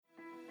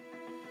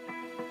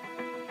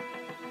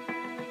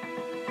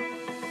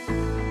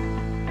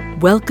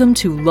Welcome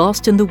to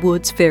Lost in the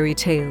Woods Fairy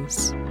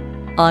Tales.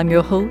 I'm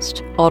your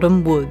host,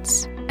 Autumn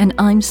Woods, and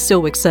I'm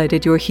so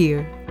excited you're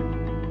here.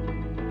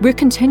 We're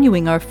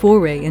continuing our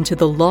foray into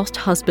the lost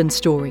husband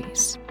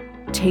stories,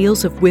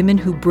 tales of women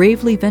who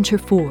bravely venture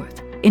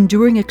forth,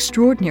 enduring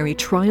extraordinary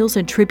trials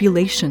and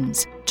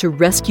tribulations to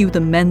rescue the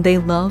men they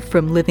love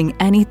from living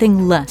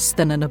anything less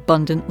than an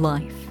abundant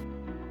life.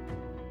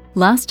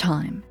 Last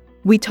time,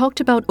 we talked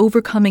about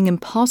overcoming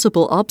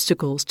impossible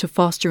obstacles to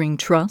fostering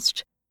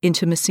trust,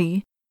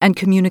 intimacy, and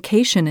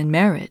communication in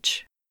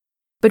marriage.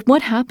 But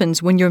what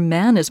happens when your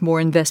man is more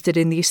invested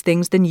in these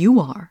things than you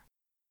are?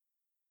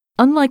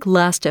 Unlike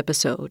last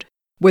episode,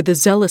 where the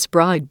zealous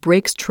bride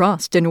breaks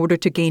trust in order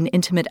to gain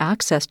intimate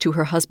access to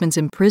her husband's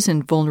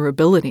imprisoned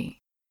vulnerability,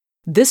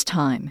 this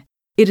time,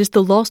 it is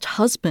the lost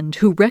husband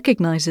who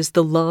recognizes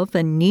the love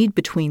and need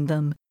between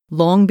them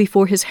long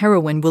before his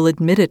heroine will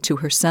admit it to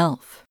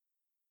herself.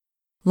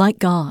 Like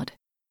God,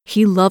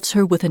 he loves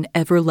her with an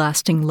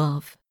everlasting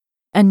love,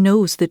 and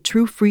knows that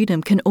true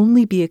freedom can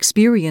only be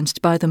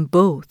experienced by them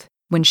both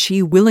when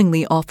she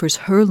willingly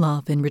offers her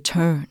love in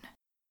return.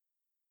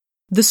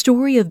 The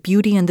story of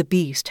Beauty and the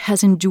Beast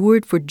has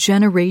endured for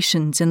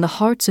generations in the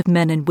hearts of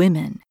men and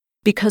women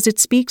because it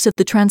speaks of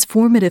the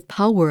transformative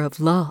power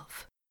of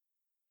love.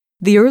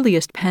 The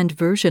earliest penned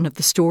version of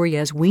the story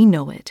as we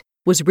know it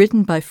was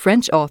written by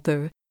French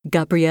author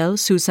Gabrielle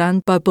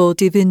Suzanne Barbeau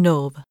de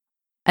Villeneuve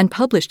and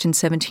published in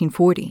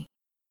 1740.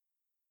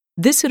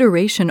 This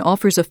iteration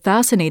offers a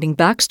fascinating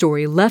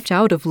backstory left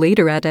out of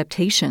later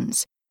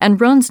adaptations and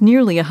runs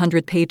nearly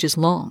 100 pages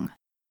long.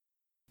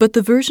 But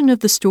the version of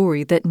the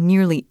story that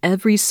nearly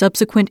every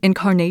subsequent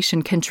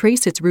incarnation can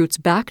trace its roots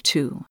back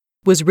to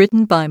was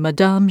written by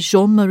Madame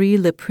Jean-Marie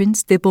Le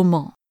Prince de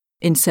Beaumont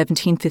in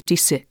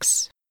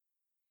 1756.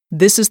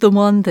 This is the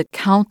one that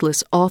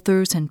countless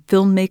authors and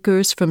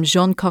filmmakers from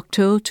Jean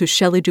Cocteau to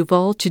Shelley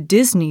Duvall to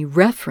Disney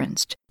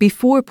referenced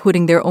before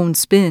putting their own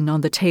spin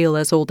on the tale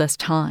as old as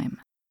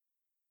time.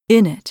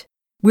 In it,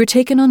 we're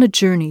taken on a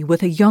journey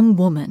with a young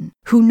woman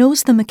who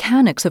knows the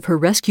mechanics of her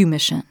rescue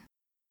mission,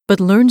 but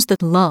learns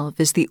that love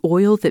is the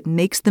oil that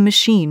makes the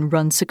machine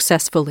run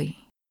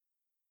successfully.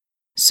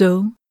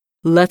 So,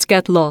 let's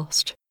get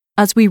lost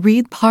as we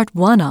read part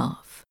 1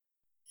 of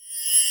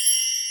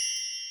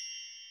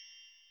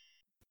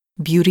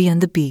Beauty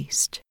and the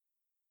Beast.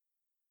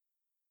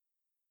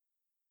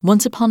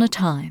 Once upon a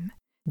time,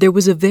 there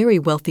was a very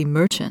wealthy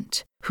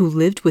merchant who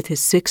lived with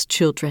his 6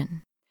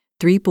 children,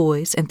 3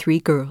 boys and 3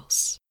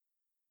 girls.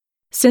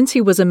 Since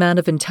he was a man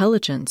of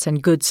intelligence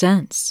and good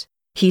sense,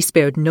 he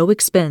spared no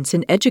expense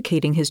in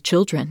educating his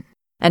children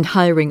and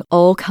hiring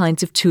all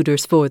kinds of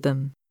tutors for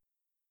them.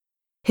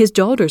 His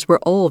daughters were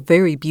all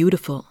very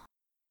beautiful,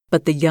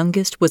 but the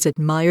youngest was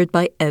admired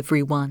by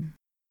everyone.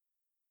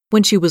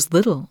 When she was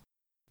little,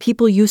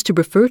 people used to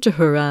refer to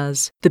her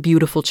as the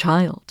beautiful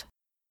child.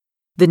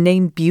 The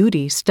name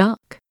Beauty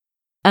stuck,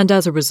 and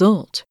as a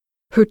result,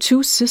 her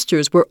 2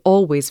 sisters were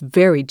always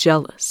very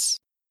jealous.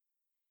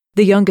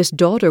 The youngest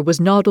daughter was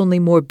not only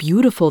more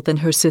beautiful than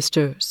her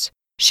sisters,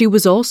 she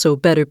was also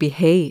better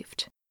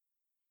behaved.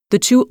 The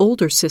 2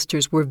 older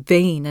sisters were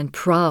vain and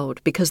proud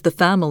because the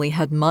family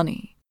had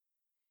money.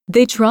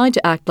 They tried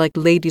to act like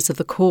ladies of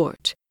the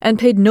court and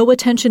paid no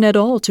attention at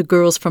all to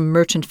girls from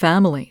merchant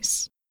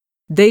families.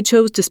 They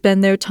chose to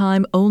spend their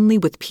time only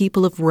with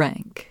people of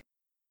rank.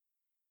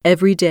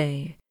 Every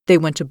day, they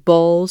went to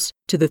balls,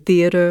 to the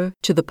theater,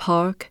 to the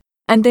park,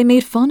 and they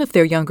made fun of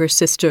their younger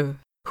sister,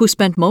 who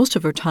spent most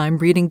of her time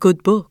reading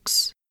good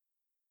books.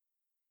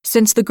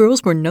 Since the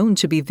girls were known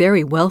to be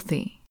very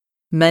wealthy,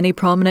 many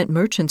prominent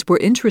merchants were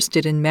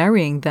interested in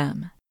marrying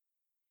them.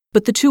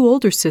 But the 2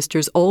 older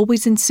sisters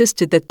always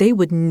insisted that they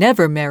would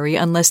never marry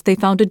unless they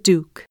found a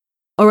duke,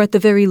 or at the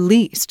very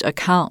least a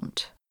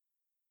count.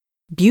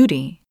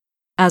 Beauty,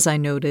 as I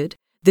noted,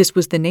 this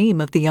was the name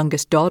of the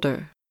youngest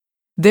daughter,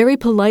 very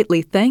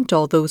politely thanked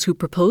all those who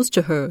proposed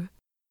to her,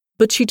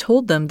 but she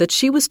told them that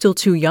she was still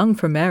too young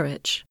for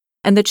marriage,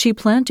 and that she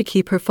planned to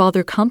keep her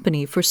father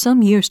company for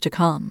some years to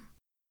come.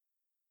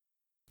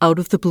 Out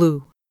of the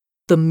blue,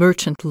 the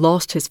merchant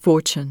lost his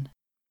fortune,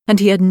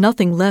 and he had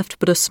nothing left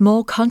but a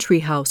small country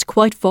house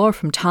quite far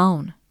from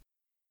town.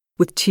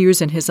 With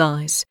tears in his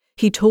eyes,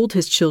 he told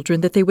his children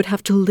that they would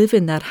have to live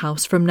in that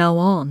house from now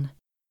on,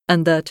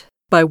 and that,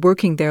 by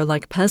working there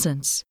like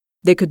peasants,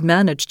 they could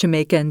manage to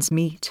make ends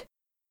meet.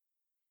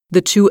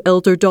 The 2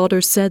 elder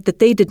daughters said that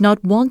they did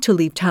not want to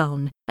leave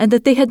town and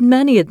that they had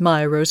many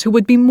admirers who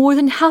would be more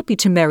than happy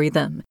to marry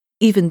them,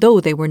 even though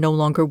they were no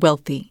longer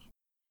wealthy.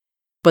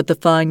 But the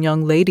fine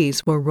young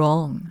ladies were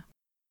wrong.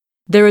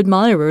 Their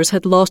admirers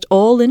had lost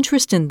all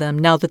interest in them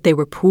now that they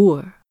were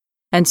poor,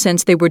 and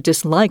since they were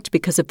disliked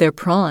because of their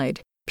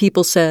pride,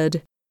 people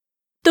said,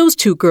 "Those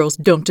 2 girls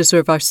don't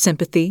deserve our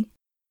sympathy.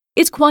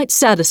 It's quite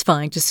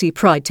satisfying to see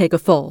pride take a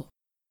fall.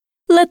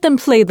 Let them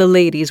play the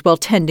ladies while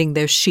tending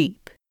their sheep."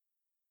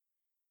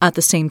 At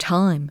the same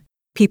time,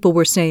 people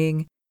were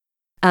saying,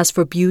 "As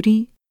for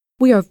Beauty,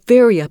 we are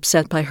very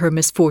upset by her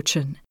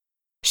misfortune.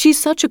 She's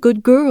such a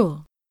good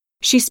girl.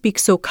 She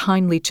speaks so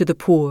kindly to the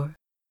poor.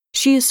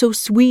 She is so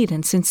sweet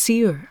and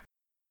sincere."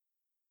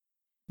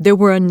 There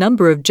were a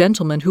number of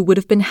gentlemen who would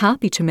have been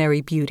happy to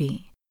marry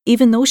Beauty,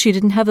 even though she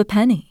didn't have a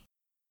penny.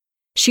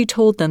 She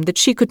told them that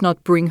she could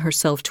not bring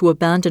herself to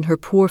abandon her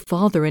poor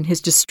father in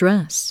his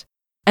distress,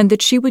 and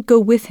that she would go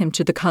with him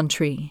to the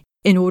country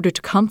in order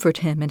to comfort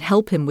him and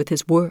help him with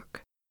his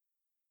work.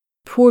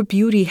 Poor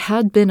Beauty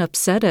had been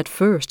upset at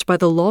first by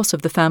the loss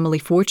of the family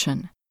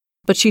fortune,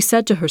 but she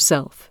said to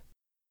herself,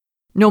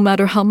 "No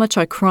matter how much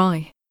I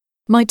cry,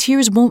 my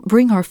tears won't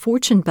bring our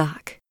fortune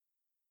back.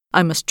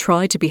 I must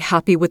try to be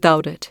happy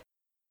without it."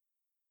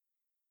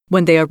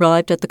 When they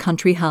arrived at the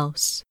country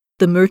house,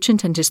 the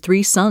merchant and his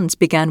 3 sons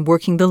began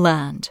working the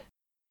land.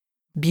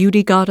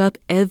 Beauty got up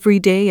every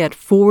day at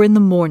 4 in the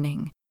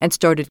morning and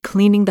started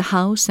cleaning the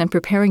house and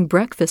preparing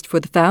breakfast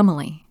for the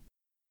family.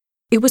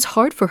 It was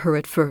hard for her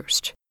at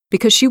first,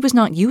 because she was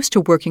not used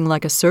to working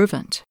like a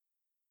servant.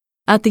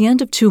 At the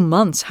end of 2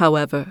 months,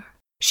 however,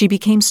 she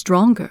became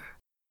stronger,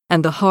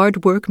 and the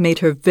hard work made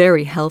her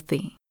very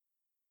healthy.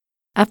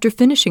 After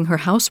finishing her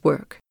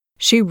housework,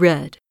 she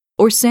read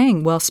or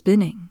sang while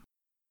spinning.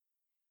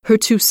 Her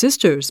 2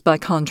 sisters, by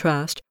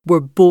contrast, were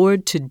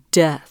bored to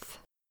death.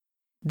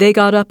 They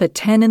got up at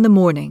 10 in the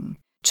morning,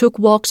 took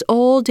walks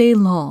all day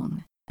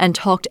long, and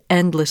talked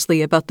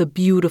endlessly about the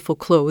beautiful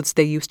clothes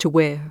they used to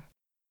wear.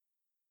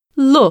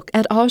 "Look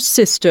at our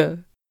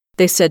sister,"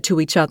 they said to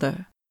each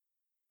other.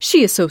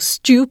 "She is so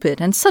stupid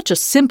and such a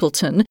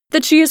simpleton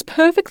that she is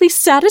perfectly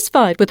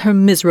satisfied with her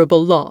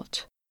miserable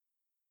lot."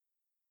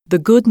 The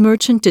good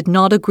merchant did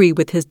not agree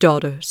with his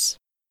daughters.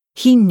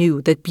 He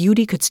knew that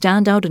Beauty could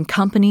stand out in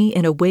company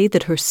in a way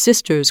that her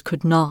sisters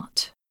could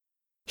not.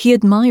 He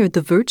admired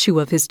the virtue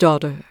of his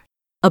daughter,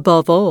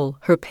 above all,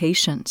 her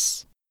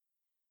patience.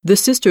 The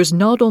sisters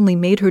not only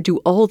made her do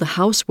all the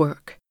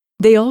housework,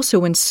 they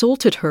also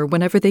insulted her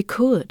whenever they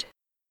could.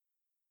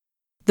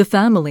 The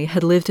family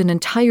had lived an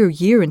entire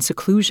year in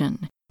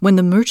seclusion when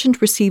the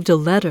merchant received a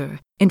letter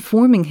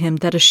informing him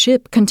that a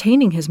ship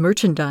containing his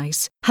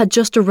merchandise had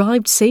just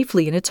arrived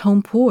safely in its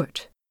home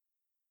port.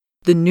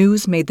 The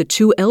news made the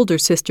 2 elder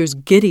sisters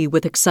giddy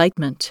with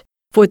excitement,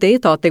 for they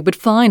thought they would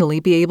finally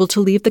be able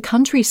to leave the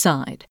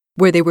countryside,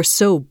 where they were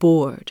so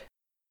bored.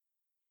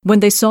 When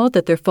they saw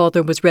that their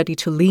father was ready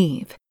to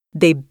leave,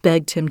 they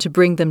begged him to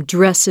bring them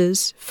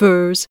dresses,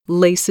 furs,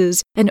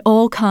 laces, and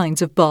all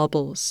kinds of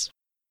baubles.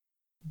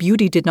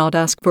 Beauty did not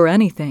ask for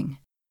anything,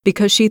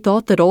 because she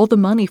thought that all the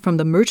money from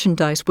the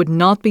merchandise would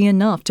not be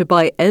enough to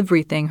buy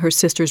everything her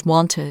sisters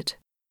wanted.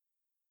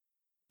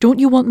 "Don't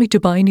you want me to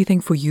buy anything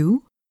for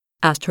you?"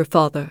 asked her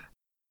father.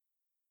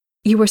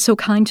 "You are so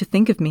kind to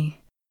think of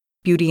me,"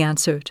 Beauty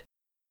answered.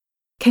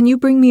 "Can you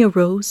bring me a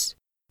rose?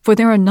 For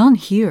there are none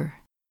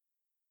here."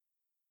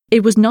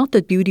 It was not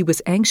that Beauty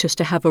was anxious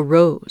to have a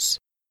rose,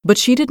 but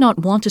she did not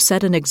want to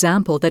set an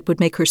example that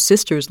would make her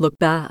sisters look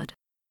bad.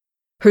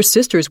 Her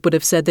sisters would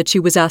have said that she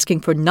was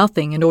asking for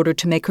nothing in order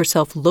to make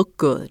herself look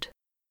good.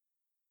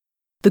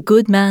 The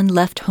good man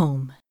left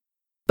home,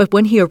 but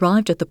when he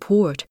arrived at the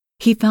port,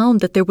 he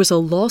found that there was a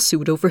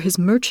lawsuit over his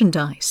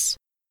merchandise.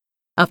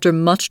 After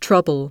much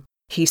trouble,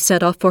 he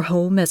set off for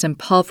home as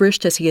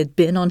impoverished as he had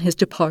been on his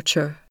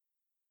departure.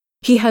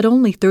 He had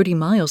only 30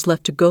 miles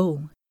left to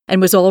go, and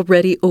was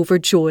already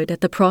overjoyed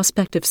at the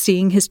prospect of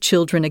seeing his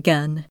children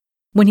again,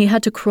 when he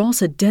had to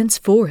cross a dense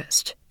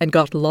forest and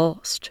got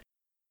lost.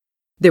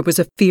 There was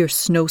a fierce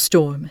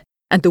snowstorm,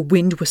 and the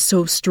wind was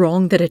so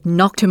strong that it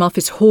knocked him off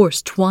his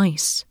horse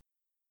twice.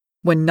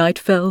 When night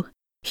fell,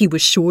 he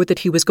was sure that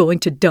he was going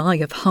to die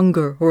of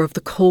hunger or of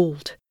the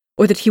cold,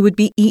 or that he would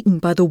be eaten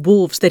by the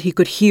wolves that he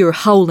could hear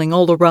howling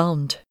all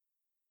around.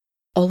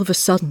 All of a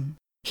sudden,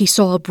 he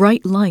saw a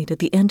bright light at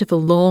the end of a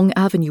long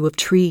avenue of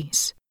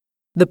trees.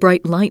 The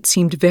bright light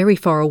seemed very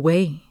far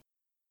away.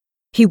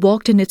 He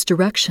walked in its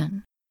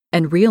direction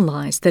and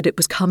realized that it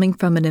was coming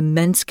from an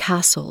immense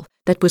castle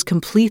that was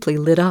completely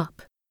lit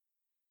up.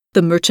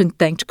 The merchant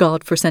thanked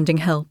God for sending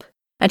help,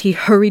 and he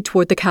hurried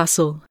toward the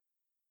castle.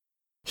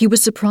 He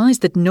was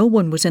surprised that no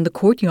one was in the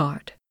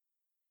courtyard.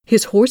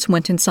 His horse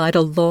went inside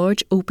a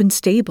large open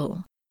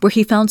stable, where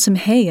he found some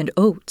hay and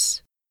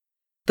oats.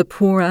 The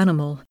poor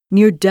animal,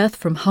 near death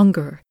from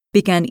hunger,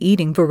 began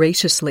eating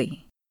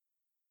voraciously.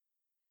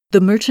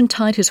 The merchant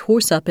tied his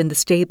horse up in the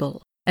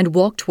stable and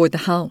walked toward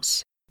the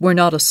house, where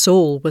not a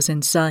soul was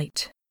in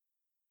sight.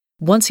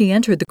 Once he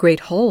entered the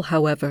great hall,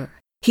 however,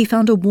 he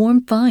found a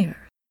warm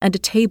fire and a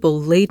table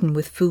laden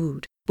with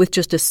food, with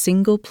just a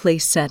single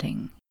place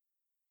setting.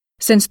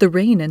 Since the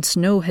rain and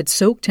snow had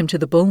soaked him to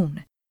the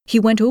bone, he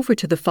went over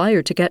to the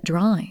fire to get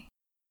dry.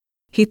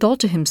 He thought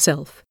to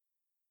himself,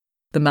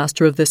 "The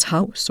master of this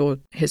house or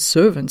his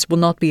servants will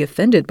not be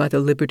offended by the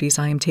liberties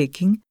I am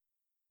taking.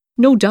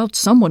 No doubt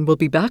someone will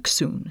be back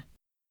soon."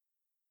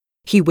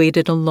 He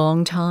waited a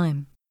long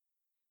time.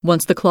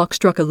 Once the clock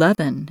struck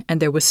 11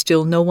 and there was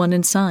still no one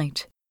in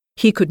sight,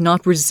 he could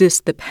not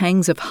resist the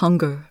pangs of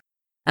hunger,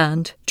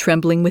 and,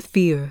 trembling with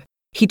fear,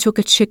 he took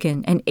a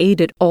chicken and ate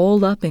it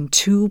all up in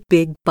 2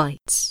 big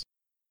bites.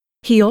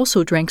 He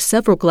also drank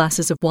several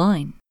glasses of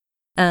wine,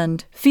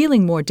 and,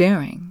 feeling more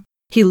daring,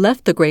 he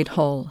left the great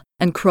hall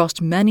and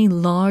crossed many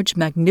large,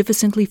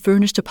 magnificently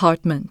furnished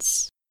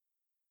apartments.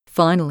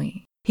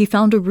 Finally, he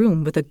found a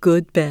room with a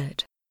good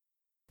bed.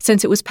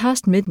 Since it was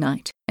past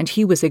midnight and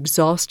he was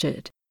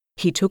exhausted,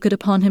 he took it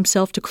upon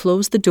himself to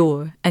close the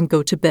door and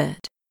go to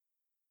bed.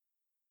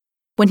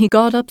 When he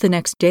got up the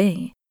next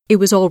day, it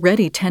was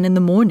already 10 in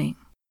the morning.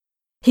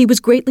 He was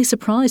greatly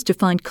surprised to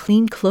find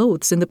clean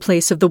clothes in the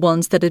place of the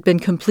ones that had been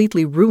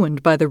completely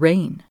ruined by the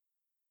rain.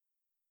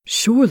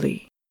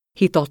 Surely,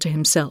 he thought to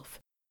himself,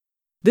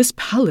 this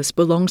palace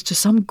belongs to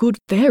some good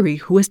fairy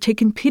who has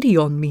taken pity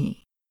on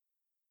me.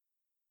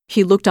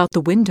 He looked out the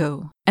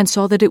window and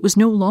saw that it was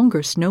no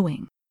longer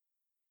snowing.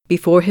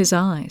 Before his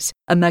eyes,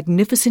 a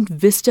magnificent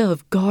vista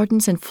of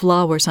gardens and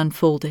flowers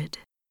unfolded.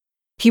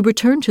 He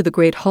returned to the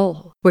great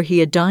hall, where he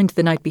had dined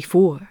the night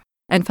before,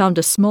 and found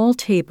a small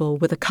table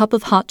with a cup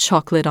of hot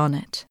chocolate on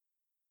it.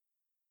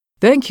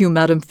 "Thank you,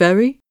 Madam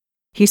Fairy,"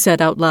 he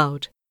said out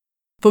loud,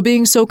 "for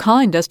being so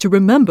kind as to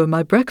remember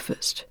my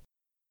breakfast."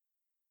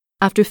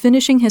 After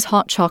finishing his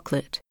hot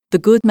chocolate, the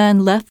good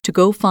man left to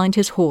go find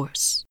his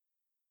horse.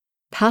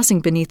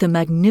 Passing beneath a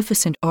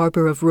magnificent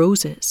arbor of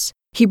roses,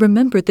 he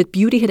remembered that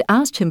Beauty had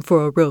asked him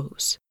for a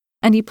rose,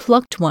 and he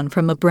plucked one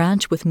from a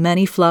branch with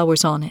many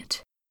flowers on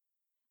it.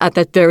 At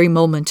that very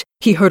moment,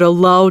 he heard a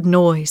loud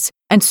noise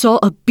and saw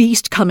a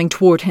beast coming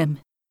toward him.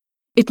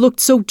 It looked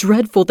so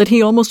dreadful that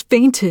he almost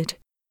fainted.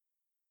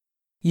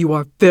 "You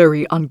are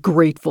very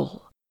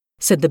ungrateful,"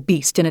 said the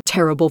beast in a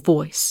terrible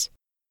voice.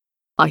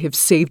 "I have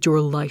saved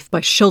your life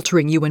by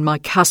sheltering you in my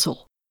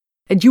castle,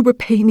 and you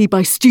repay me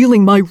by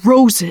stealing my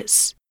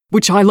roses,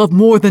 which I love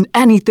more than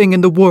anything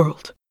in the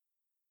world.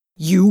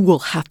 You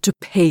will have to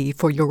pay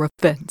for your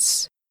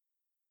offense.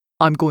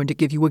 I'm going to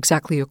give you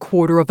exactly a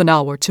quarter of an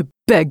hour to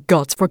beg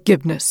God's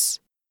forgiveness."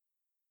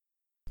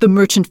 The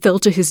merchant fell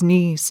to his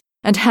knees,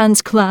 and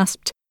hands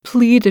clasped,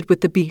 pleaded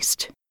with the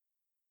beast.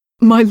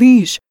 "My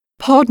liege,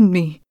 pardon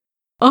me.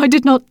 I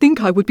did not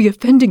think I would be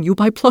offending you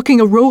by plucking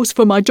a rose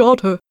for my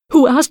daughter,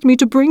 who asked me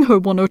to bring her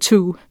one or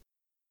two."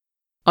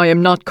 "I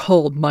am not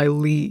called my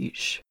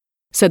liege,"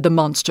 said the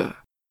monster.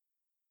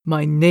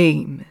 "My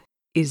name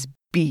is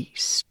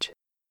Beast.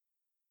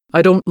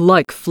 I don't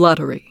like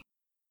flattery,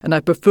 and I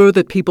prefer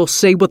that people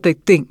say what they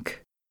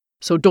think,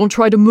 so don't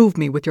try to move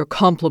me with your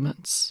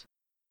compliments.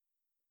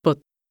 But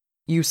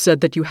you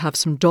said that you have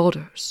some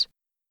daughters.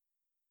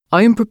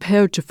 I am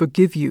prepared to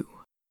forgive you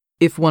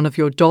if one of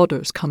your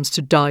daughters comes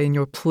to die in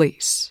your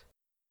place.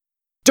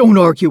 Don't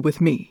argue with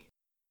me.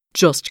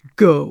 Just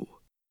go.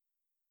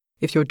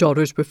 If your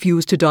daughters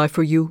refuse to die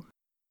for you,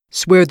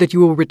 swear that you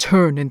will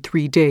return in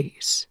 3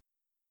 days."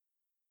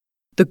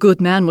 The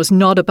good man was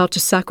not about to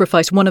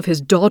sacrifice one of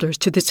his daughters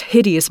to this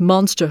hideous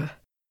monster,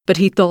 but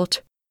he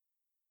thought,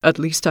 "At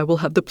least I will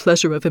have the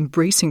pleasure of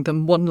embracing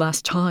them one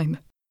last time."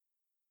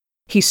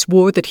 He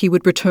swore that he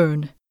would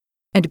return,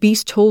 and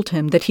Beast told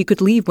him that he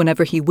could leave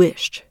whenever he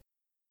wished.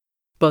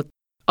 "But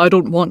I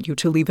don't want you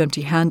to leave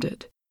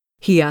empty-handed,"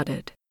 he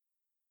added.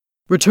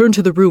 "Return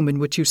to the room in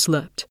which you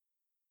slept.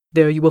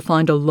 There you will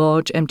find a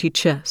large empty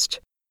chest.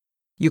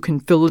 You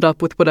can fill it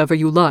up with whatever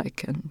you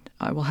like, and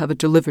I will have it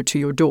delivered to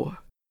your door."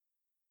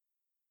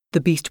 The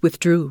beast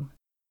withdrew,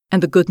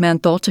 and the good man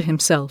thought to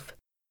himself,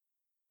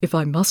 "If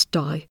I must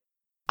die,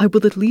 I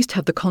will at least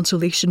have the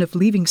consolation of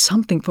leaving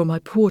something for my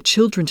poor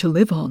children to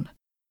live on."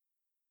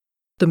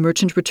 The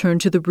merchant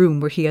returned to the room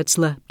where he had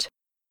slept.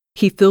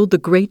 He filled the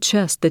great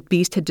chest that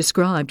Beast had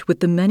described with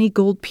the many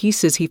gold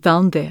pieces he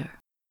found there.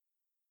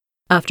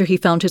 After he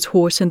found his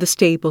horse in the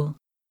stable,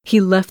 he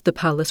left the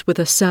palace with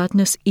a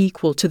sadness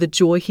equal to the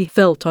joy he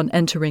felt on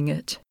entering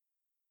it.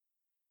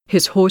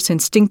 His horse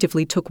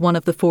instinctively took one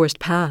of the forest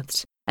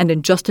paths, and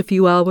in just a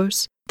few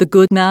hours, the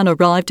good man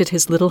arrived at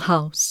his little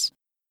house.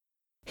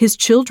 His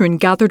children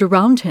gathered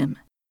around him,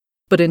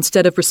 but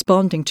instead of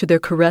responding to their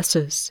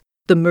caresses,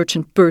 the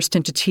merchant burst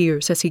into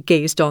tears as he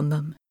gazed on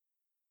them.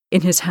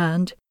 In his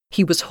hand,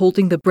 he was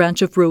holding the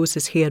branch of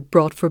roses he had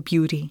brought for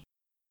Beauty.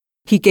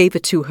 He gave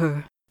it to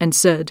her and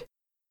said,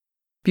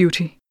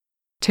 "Beauty,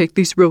 take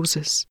these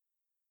roses.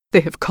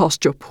 They have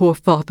cost your poor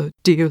father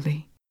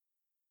dearly."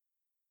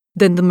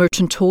 Then the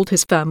merchant told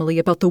his family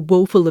about the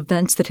woeful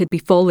events that had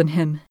befallen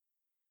him.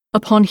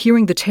 Upon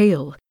hearing the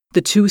tale,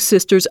 the 2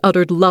 sisters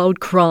uttered loud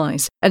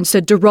cries and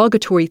said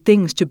derogatory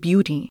things to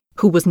Beauty,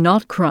 who was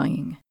not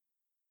crying.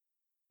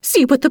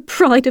 "See what the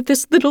pride of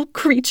this little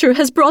creature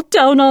has brought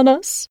down on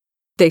us,"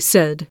 they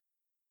said.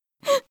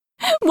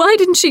 "Why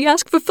didn't she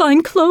ask for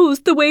fine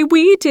clothes the way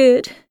we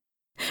did?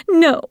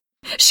 No,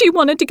 she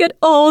wanted to get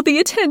all the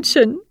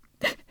attention.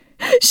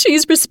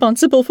 She's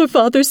responsible for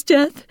Father's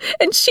death,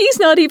 and she's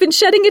not even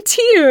shedding a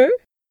tear."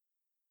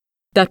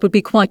 "That would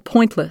be quite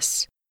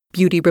pointless,"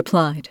 Beauty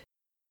replied.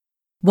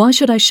 "Why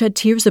should I shed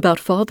tears about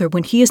Father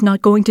when he is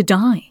not going to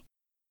die?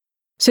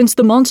 Since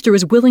the monster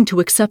is willing to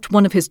accept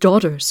one of his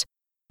daughters,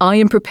 I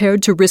am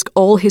prepared to risk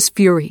all his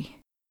fury.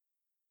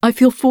 I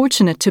feel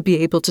fortunate to be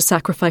able to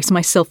sacrifice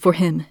myself for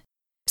him,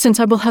 since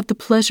I will have the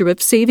pleasure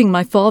of saving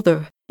my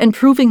father and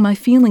proving my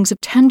feelings of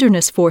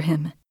tenderness for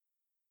him."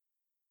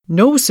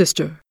 "No,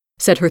 sister,"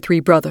 said her 3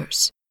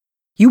 brothers.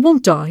 "You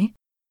won't die.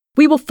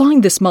 We will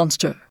find this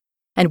monster,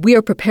 and we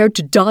are prepared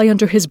to die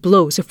under his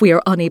blows if we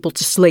are unable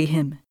to slay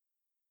him."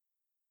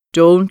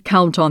 "Don't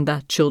count on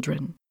that,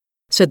 children,"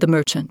 said the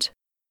merchant.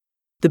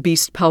 "The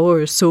beast's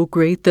power is so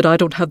great that I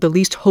don't have the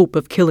least hope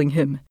of killing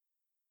him.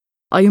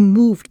 I am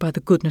moved by the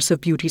goodness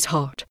of Beauty's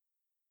heart,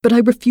 but I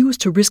refuse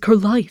to risk her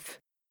life.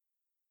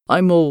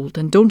 I'm old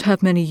and don't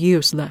have many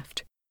years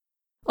left.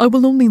 I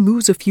will only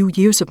lose a few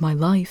years of my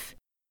life,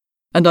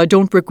 and I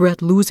don't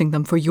regret losing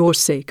them for your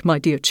sake, my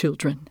dear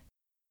children."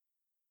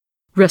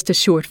 "Rest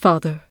assured,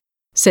 Father,"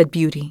 said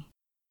Beauty,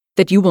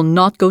 "that you will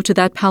not go to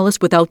that palace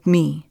without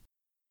me.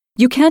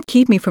 You can't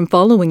keep me from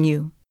following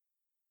you.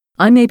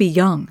 I may be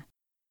young,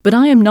 but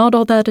I am not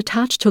all that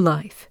attached to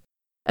life,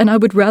 and I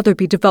would rather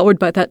be devoured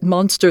by that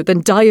monster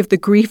than die of the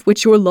grief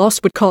which your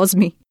loss would cause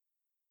me."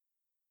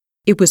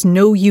 It was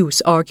no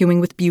use arguing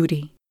with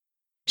Beauty.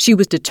 She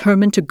was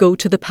determined to go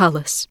to the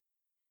palace.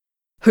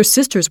 Her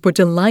sisters were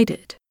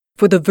delighted,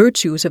 for the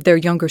virtues of their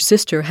younger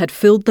sister had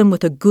filled them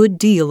with a good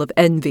deal of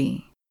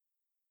envy.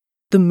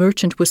 The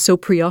merchant was so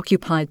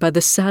preoccupied by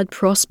the sad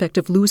prospect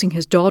of losing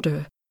his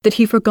daughter that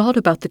he forgot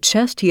about the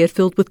chest he had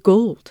filled with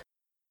gold.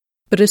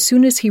 But as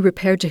soon as he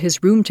repaired to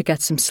his room to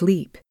get some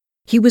sleep,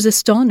 he was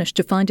astonished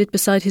to find it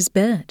beside his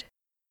bed.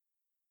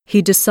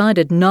 He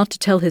decided not to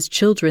tell his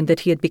children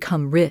that he had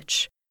become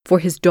rich, for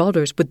his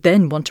daughters would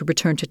then want to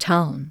return to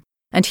town,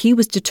 and he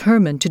was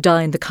determined to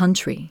die in the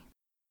country.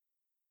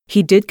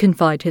 He did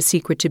confide his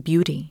secret to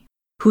Beauty,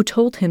 who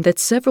told him that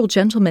several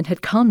gentlemen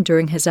had come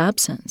during his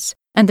absence,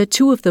 and that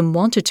 2 of them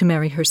wanted to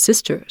marry her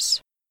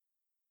sisters.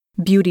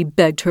 Beauty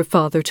begged her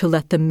father to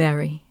let them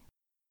marry.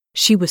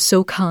 She was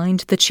so kind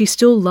that she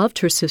still loved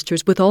her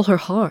sisters with all her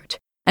heart,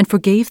 and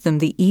forgave them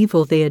the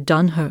evil they had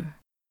done her.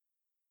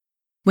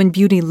 When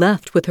Beauty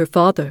left with her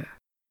father,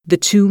 the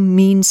 2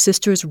 mean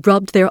sisters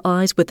rubbed their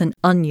eyes with an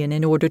onion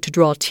in order to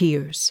draw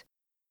tears.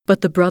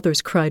 But the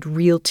brothers cried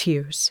real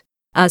tears,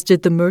 as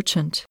did the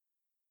merchant.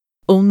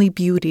 Only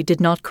Beauty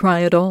did not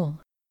cry at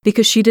all,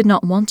 because she did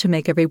not want to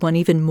make everyone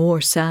even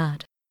more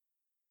sad.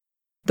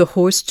 The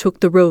horse took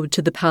the road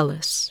to the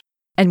palace,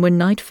 and when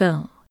night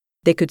fell,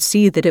 they could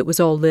see that it was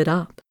all lit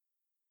up.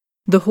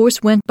 The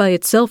horse went by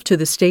itself to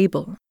the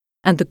stable,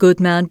 and the good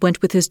man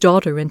went with his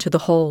daughter into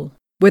the hall,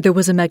 where there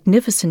was a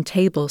magnificent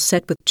table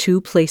set with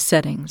 2 place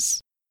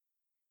settings.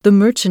 The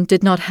merchant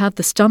did not have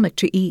the stomach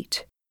to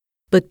eat,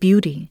 but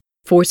Beauty,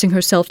 forcing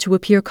herself to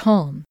appear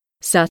calm,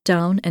 sat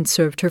down and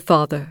served her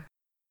father.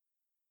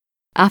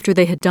 After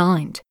they had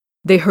dined,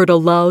 they heard a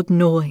loud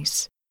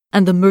noise,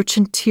 and the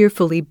merchant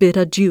tearfully bid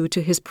adieu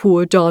to his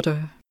poor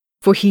daughter,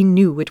 for he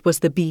knew it was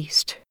the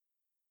beast.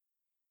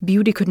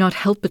 Beauty could not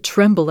help but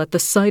tremble at the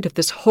sight of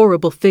this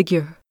horrible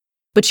figure,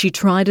 but she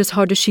tried as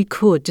hard as she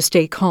could to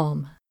stay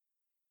calm.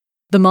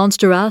 The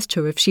monster asked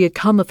her if she had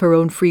come of her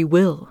own free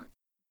will,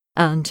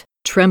 and,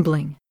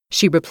 trembling,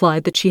 she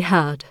replied that she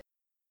had.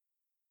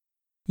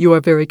 "You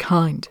are very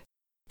kind,"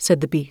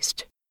 said the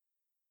beast,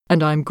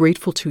 "and I am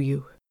grateful to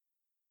you.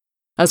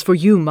 As for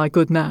you, my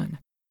good man,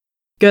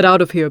 get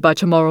out of here by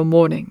tomorrow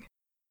morning,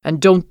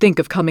 and don't think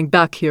of coming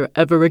back here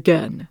ever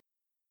again.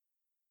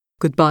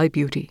 Goodbye,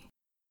 Beauty."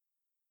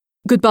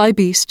 "Goodbye,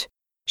 beast,"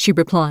 she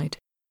replied.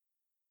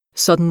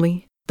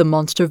 Suddenly, the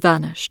monster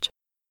vanished.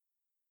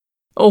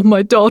 "Oh,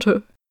 my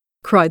daughter,"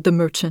 cried the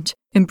merchant,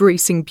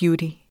 embracing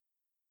Beauty.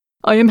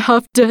 "I am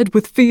half dead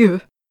with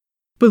fear.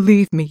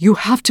 Believe me, you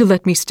have to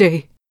let me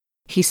stay,"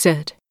 he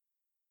said.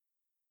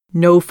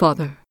 "No,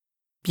 father,"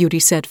 Beauty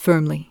said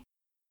firmly.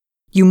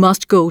 "You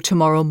must go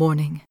tomorrow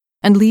morning,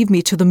 and leave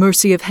me to the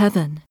mercy of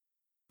heaven.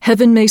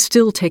 Heaven may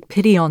still take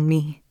pity on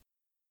me."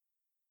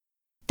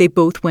 They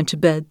both went to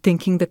bed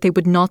thinking that they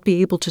would not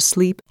be able to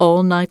sleep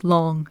all night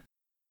long,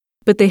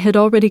 but they had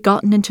already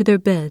gotten into their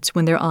beds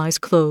when their eyes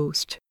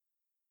closed.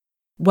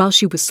 While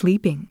she was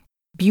sleeping,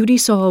 Beauty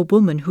saw a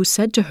woman who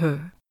said to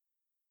her,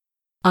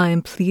 "I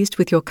am pleased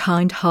with your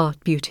kind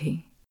heart,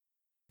 Beauty.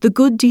 The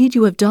good deed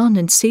you have done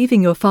in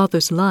saving your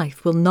father's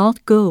life will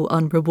not go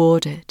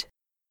unrewarded."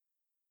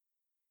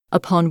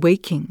 Upon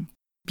waking,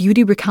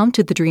 Beauty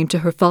recounted the dream to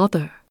her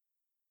father.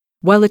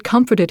 While it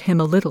comforted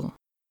him a little,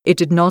 it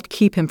did not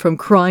keep him from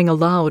crying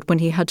aloud when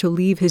he had to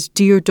leave his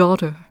dear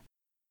daughter.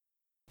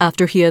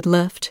 After he had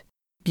left,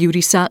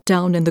 Beauty sat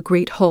down in the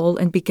great hall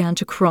and began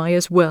to cry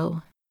as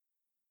well.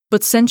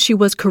 But since she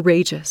was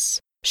courageous,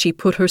 she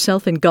put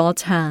herself in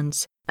God's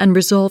hands and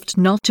resolved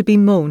not to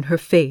bemoan her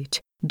fate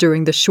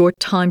during the short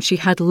time she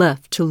had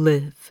left to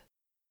live.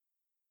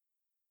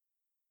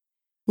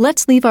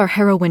 Let's leave our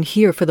heroine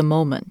here for the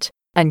moment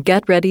and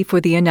get ready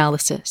for the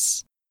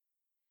analysis.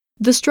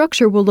 The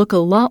structure will look a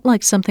lot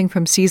like something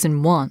from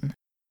Season 1,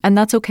 and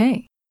that's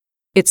okay.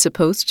 It's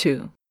supposed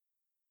to.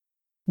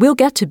 We'll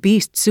get to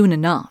Beast soon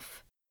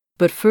enough,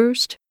 but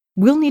first,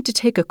 we'll need to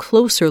take a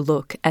closer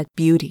look at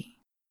Beauty.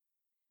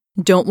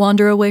 Don't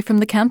wander away from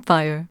the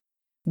campfire.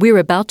 We're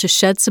about to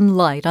shed some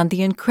light on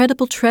the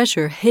incredible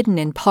treasure hidden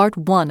in Part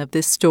 1 of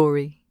this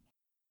story.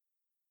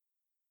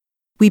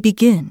 We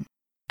begin,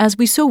 as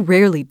we so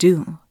rarely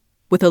do,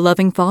 with a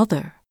loving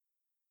father.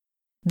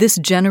 This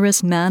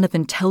generous man of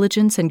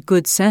intelligence and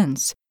good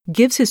sense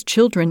gives his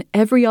children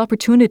every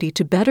opportunity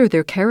to better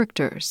their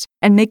characters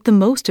and make the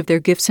most of their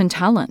gifts and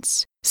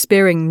talents,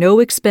 sparing no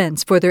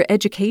expense for their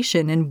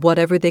education in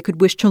whatever they could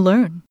wish to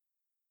learn.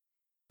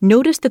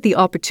 Notice that the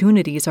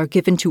opportunities are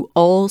given to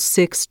all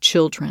 6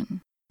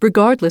 children,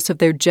 regardless of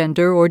their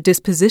gender or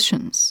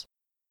dispositions.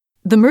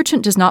 The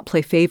merchant does not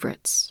play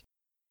favorites.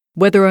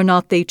 Whether or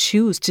not they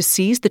choose to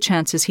seize the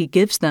chances he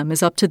gives them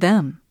is up to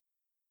them.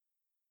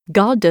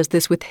 God does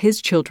this with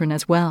his children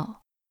as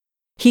well.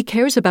 He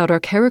cares about our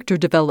character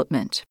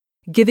development,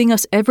 giving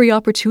us every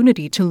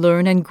opportunity to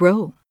learn and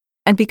grow,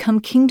 and become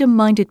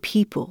kingdom-minded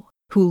people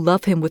who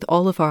love him with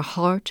all of our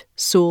heart,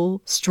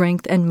 soul,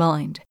 strength, and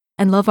mind,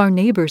 and love our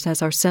neighbors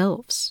as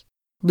ourselves.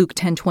 Luke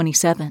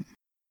 10:27.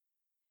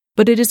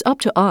 But it is up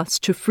to us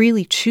to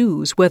freely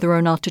choose whether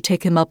or not to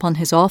take him up on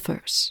his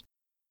offers.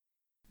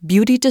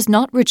 Beauty does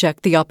not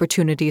reject the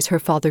opportunities her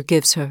father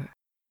gives her,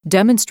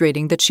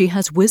 demonstrating that she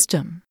has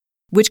wisdom,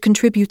 which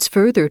contributes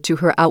further to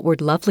her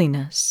outward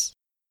loveliness.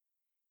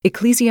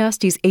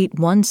 Ecclesiastes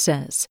 8:1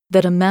 says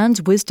that a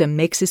man's wisdom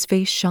makes his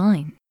face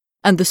shine,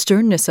 and the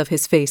sternness of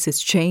his face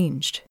is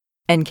changed.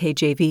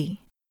 NKJV.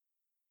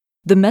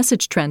 The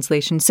Message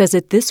translation says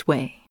it this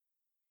way: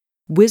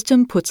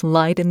 wisdom puts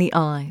light in the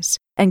eyes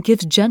and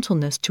gives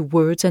gentleness to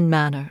words and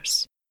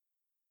manners.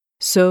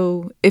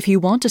 So, if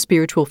you want a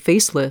spiritual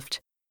facelift,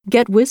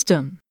 get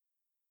wisdom.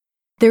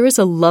 There is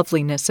a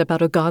loveliness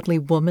about a godly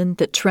woman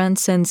that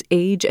transcends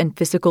age and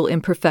physical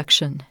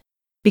imperfection,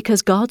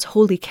 because God's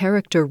holy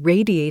character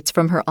radiates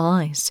from her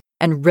eyes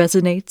and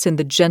resonates in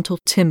the gentle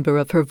timbre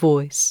of her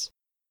voice.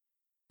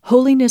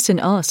 Holiness in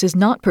us is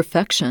not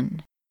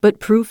perfection, but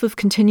proof of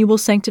continual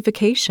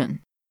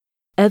sanctification,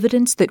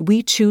 evidence that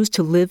we choose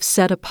to live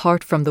set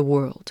apart from the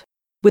world,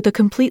 with a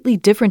completely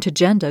different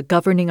agenda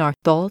governing our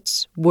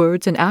thoughts,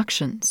 words, and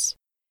actions,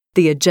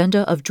 the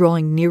agenda of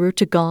drawing nearer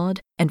to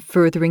God and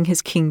furthering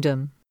his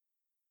kingdom.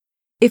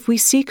 If we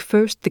seek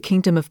first the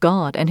kingdom of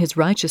God and his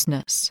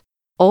righteousness,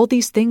 all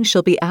these things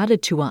shall be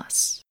added to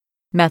us.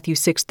 Matthew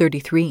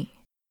 6:33.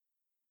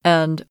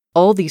 And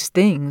all these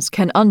things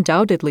can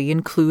undoubtedly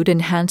include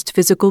enhanced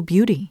physical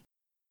beauty.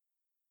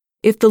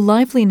 If the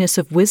liveliness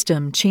of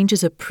wisdom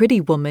changes a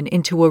pretty woman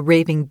into a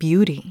raving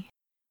beauty,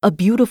 a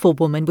beautiful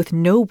woman with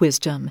no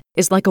wisdom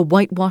is like a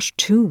whitewashed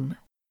tomb,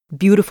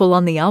 beautiful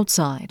on the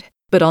outside,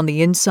 but on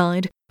the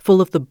inside,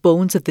 full of the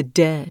bones of the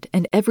dead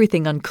and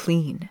everything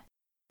unclean.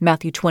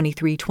 Matthew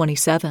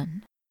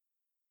 23:27.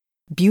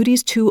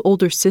 Beauty's 2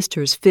 older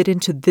sisters fit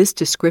into this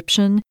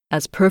description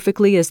as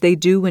perfectly as they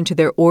do into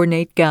their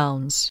ornate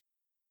gowns.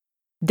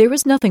 There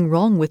is nothing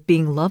wrong with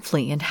being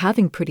lovely and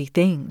having pretty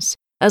things,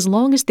 as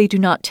long as they do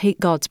not take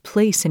God's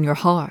place in your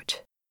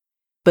heart.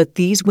 But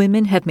these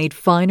women have made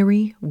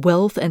finery,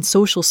 wealth, and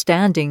social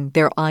standing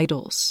their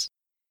idols.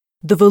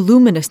 The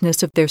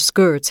voluminousness of their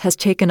skirts has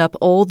taken up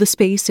all the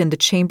space in the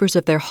chambers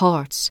of their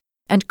hearts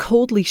and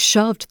coldly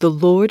shoved the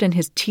Lord and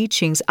his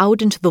teachings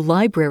out into the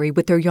library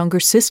with their younger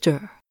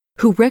sister,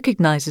 who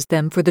recognizes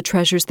them for the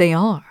treasures they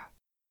are.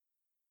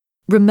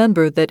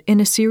 Remember that in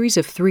a series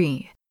of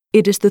 3,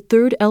 it is the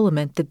third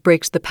element that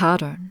breaks the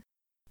pattern.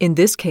 In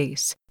this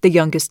case, the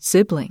youngest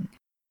sibling.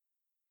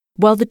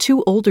 While the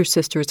 2 older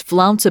sisters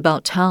flounce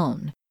about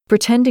town,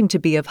 pretending to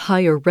be of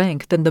higher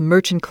rank than the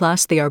merchant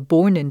class they are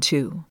born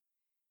into,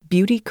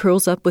 Beauty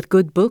curls up with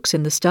good books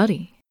in the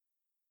study.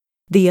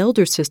 The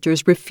elder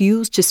sisters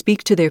refuse to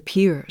speak to their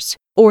peers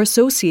or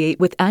associate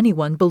with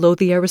anyone below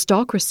the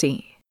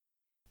aristocracy.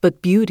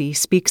 But Beauty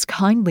speaks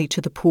kindly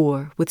to the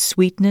poor with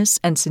sweetness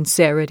and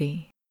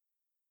sincerity.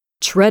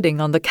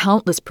 Treading on the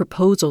countless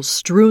proposals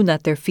strewn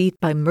at their feet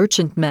by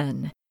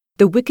merchantmen,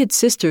 the wicked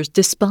sisters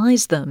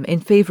despise them in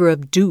favor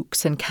of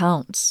dukes and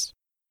counts.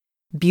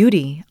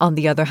 Beauty, on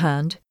the other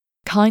hand,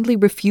 kindly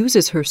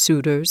refuses her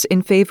suitors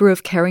in favor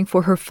of caring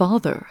for her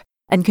father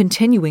and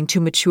continuing to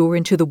mature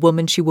into the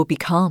woman she will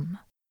become.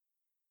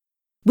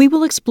 We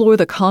will explore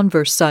the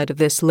converse side of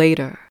this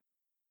later.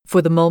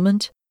 For the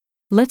moment,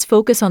 let's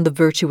focus on the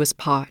virtuous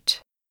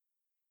part.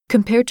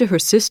 Compared to her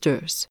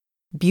sisters,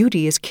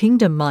 Beauty is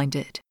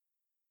kingdom-minded.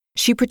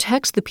 She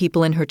protects the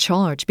people in her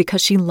charge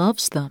because she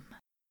loves them.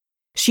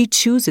 She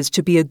chooses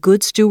to be a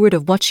good steward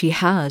of what she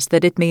has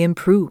that it may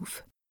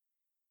improve.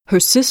 Her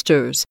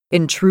sisters,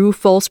 in true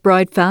false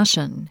bride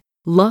fashion,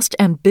 lust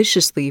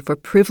ambitiously for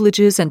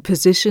privileges and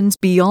positions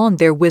beyond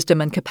their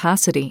wisdom and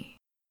capacity.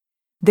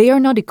 They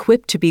are not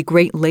equipped to be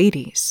great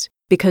ladies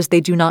because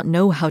they do not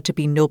know how to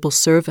be noble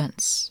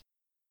servants.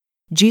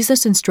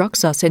 Jesus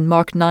instructs us in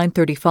Mark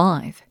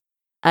 9:35,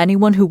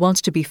 anyone who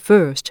wants to be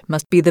first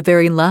must be the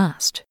very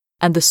last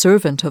and the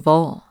servant of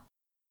all.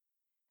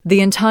 The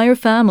entire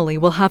family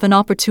will have an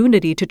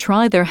opportunity to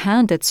try their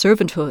hand at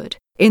servanthood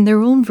in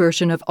their own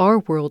version of our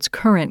world's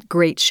current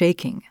great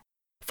shaking,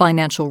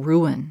 financial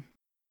ruin.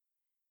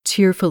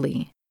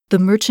 Tearfully, the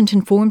merchant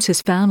informs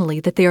his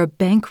family that they are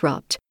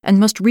bankrupt and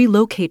must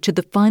relocate to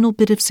the final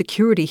bit of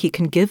security he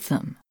can give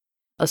them,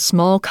 a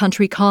small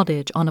country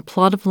cottage on a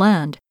plot of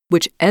land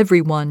which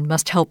everyone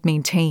must help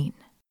maintain.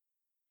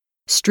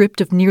 Stripped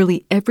of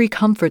nearly every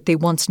comfort they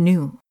once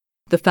knew,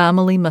 the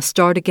family must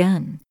start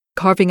again,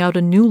 carving out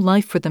a new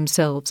life for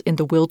themselves in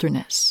the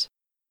wilderness.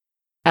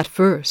 At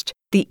first,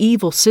 the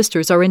evil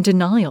sisters are in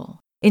denial,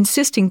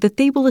 insisting that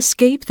they will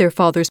escape their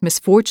father's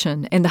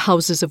misfortune in the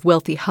houses of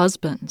wealthy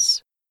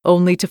husbands,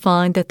 only to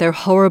find that their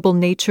horrible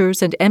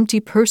natures and empty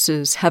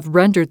purses have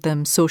rendered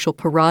them social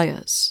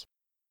pariahs.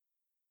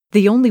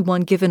 The only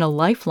one given a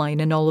lifeline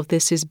in all of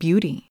this is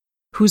Beauty,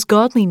 whose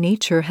godly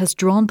nature has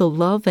drawn the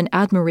love and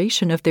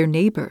admiration of their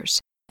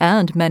neighbors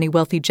and many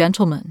wealthy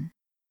gentlemen.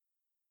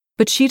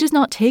 But she does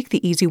not take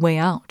the easy way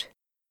out.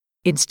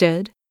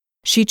 Instead,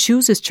 she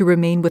chooses to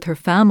remain with her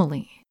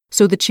family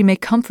so that she may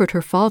comfort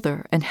her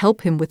father and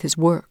help him with his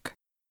work.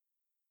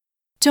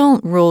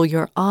 Don't roll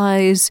your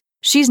eyes.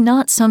 She's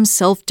not some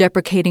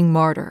self-deprecating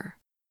martyr.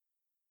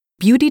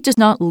 Beauty does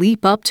not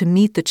leap up to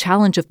meet the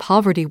challenge of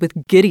poverty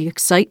with giddy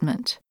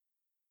excitement.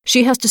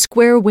 She has to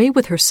square away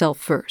with herself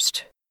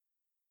first.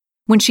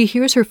 When she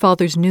hears her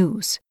father's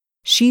news,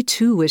 she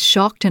too is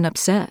shocked and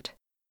upset.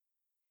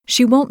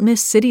 She won't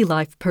miss city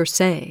life per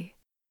se,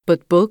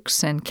 but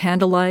books and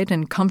candlelight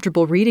and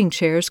comfortable reading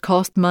chairs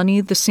cost money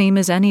the same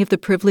as any of the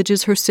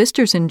privileges her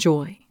sisters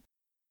enjoy.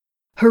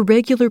 Her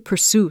regular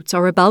pursuits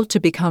are about to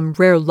become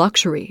rare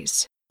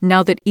luxuries,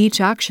 now that each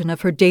action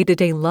of her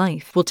day-to-day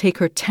life will take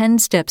her 10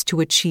 steps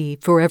to achieve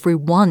for every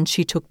one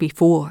she took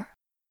before.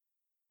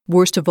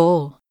 Worst of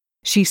all,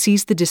 she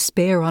sees the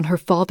despair on her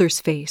father's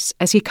face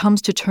as he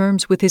comes to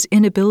terms with his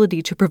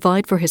inability to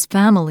provide for his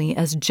family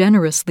as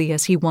generously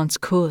as he once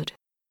could.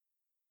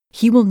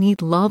 He will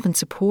need love and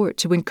support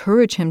to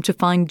encourage him to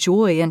find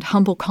joy and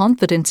humble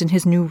confidence in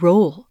his new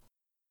role,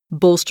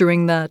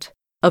 bolstering that,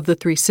 of the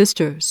 3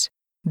 sisters,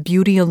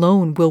 Beauty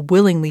alone will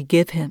willingly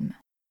give him.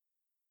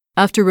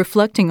 After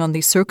reflecting on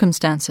these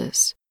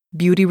circumstances,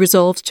 Beauty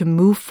resolves to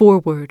move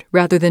forward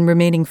rather than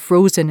remaining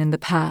frozen in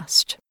the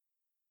past.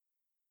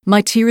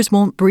 "My tears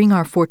won't bring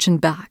our fortune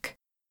back,"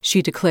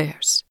 she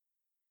declares.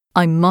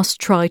 "I must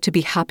try to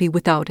be happy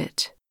without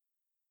it."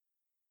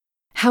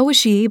 How is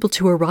she able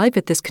to arrive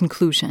at this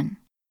conclusion?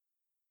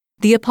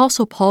 The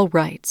Apostle Paul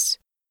writes,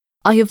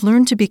 "I have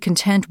learned to be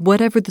content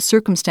whatever the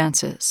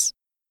circumstances.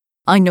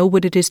 I know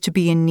what it is to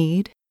be in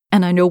need,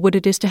 and I know what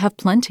it is to have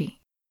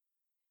plenty.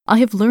 I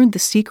have learned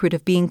the secret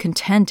of being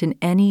content in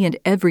any and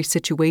every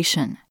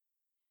situation.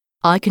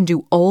 I can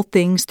do all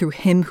things through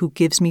him who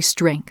gives me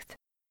strength."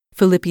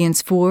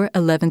 Philippians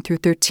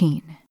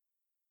 4:11-13.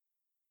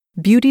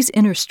 Beauty's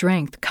inner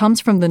strength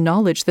comes from the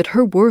knowledge that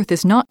her worth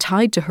is not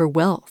tied to her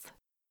wealth.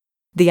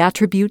 The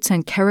attributes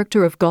and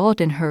character of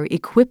God in her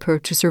equip her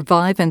to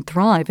survive and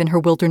thrive in her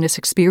wilderness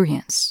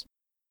experience.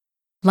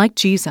 Like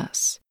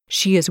Jesus,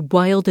 she is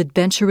wild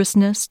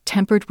adventurousness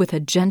tempered with a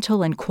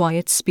gentle and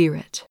quiet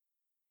spirit.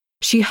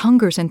 She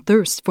hungers and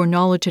thirsts for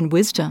knowledge and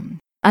wisdom,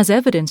 as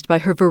evidenced by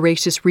her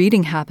voracious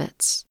reading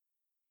habits.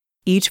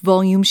 Each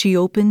volume she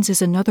opens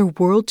is another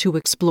world to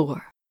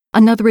explore,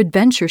 another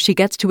adventure she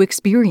gets to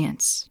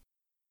experience.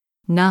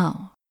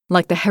 Now,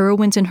 like the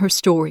heroines in her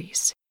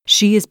stories,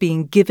 she is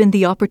being given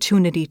the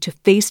opportunity to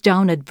face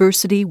down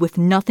adversity with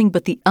nothing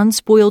but the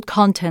unspoiled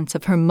contents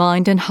of her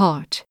mind and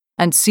heart,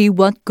 and see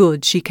what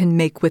good she can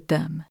make with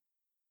them.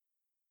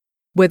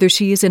 Whether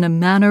she is in a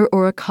manor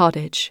or a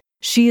cottage,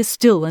 she is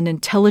still an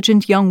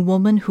intelligent young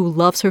woman who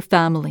loves her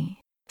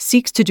family,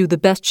 seeks to do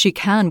the best she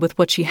can with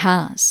what she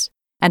has,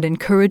 and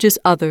encourages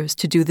others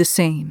to do the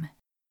same.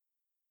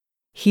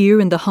 Here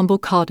in the humble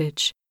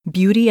cottage,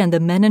 Beauty and the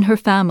men in her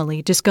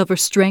family discover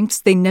strengths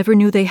they never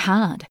knew they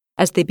had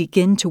as they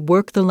begin to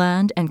work the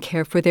land and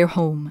care for their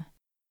home.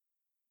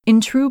 In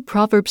true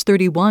Proverbs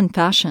 31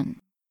 fashion,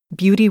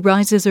 Beauty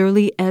rises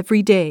early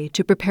every day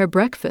to prepare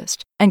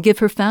breakfast and give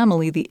her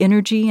family the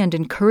energy and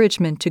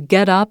encouragement to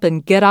get up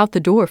and get out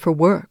the door for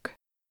work.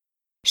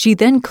 She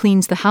then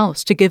cleans the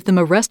house to give them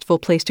a restful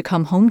place to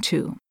come home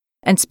to,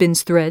 and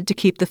spins thread to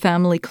keep the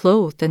family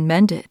clothed and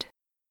mended.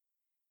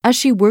 As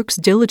she works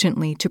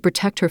diligently to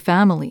protect her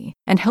family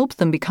and help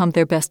them become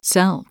their best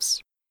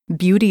selves,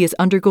 Beauty is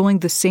undergoing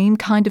the same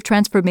kind of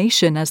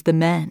transformation as the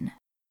men.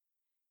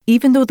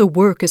 Even though the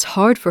work is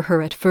hard for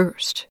her at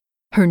first,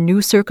 her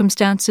new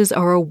circumstances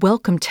are a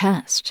welcome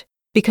test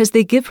because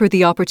they give her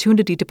the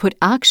opportunity to put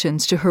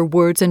actions to her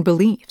words and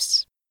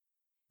beliefs.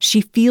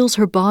 She feels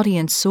her body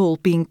and soul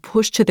being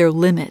pushed to their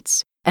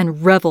limits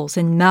and revels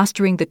in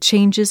mastering the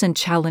changes and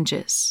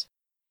challenges.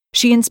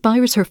 She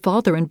inspires her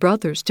father and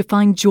brothers to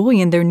find joy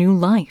in their new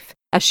life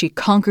as she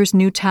conquers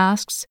new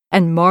tasks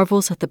and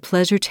marvels at the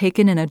pleasure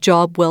taken in a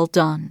job well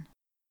done.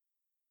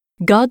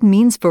 God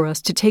means for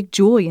us to take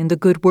joy in the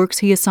good works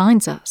He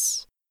assigns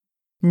us.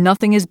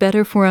 Nothing is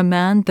better for a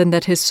man than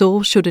that his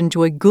soul should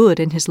enjoy good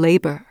in his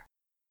labor.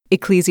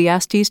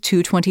 Ecclesiastes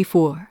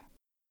 2:24.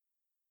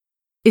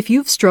 If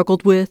you've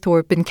struggled with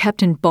or been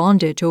kept in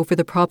bondage over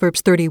the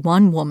Proverbs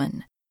 31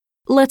 woman,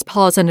 let's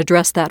pause and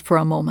address that for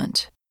a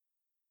moment.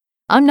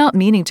 I'm not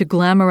meaning to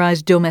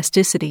glamorize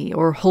domesticity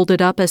or hold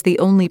it up as the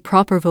only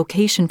proper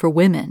vocation for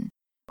women,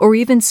 or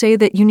even say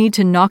that you need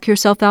to knock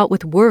yourself out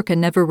with work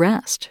and never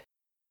rest.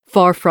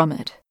 Far from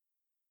it.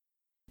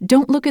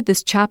 Don't look at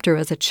this chapter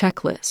as a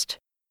checklist.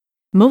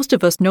 Most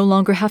of us no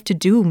longer have to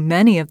do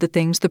many of the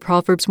things the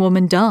Proverbs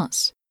woman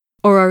does,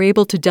 or are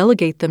able to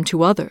delegate them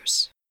to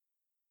others.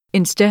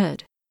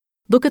 Instead,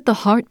 look at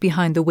the heart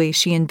behind the way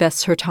she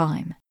invests her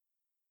time.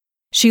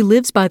 She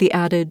lives by the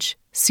adage,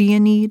 see a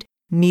need,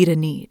 meet a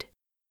need.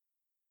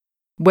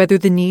 Whether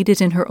the need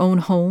is in her own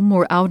home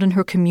or out in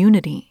her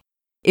community,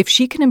 if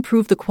she can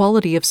improve the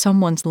quality of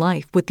someone's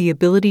life with the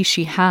ability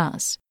she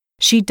has,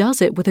 she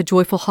does it with a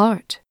joyful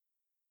heart.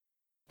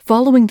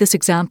 Following this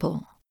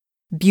example,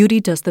 Beauty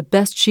does the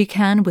best she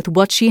can with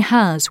what she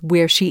has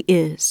where she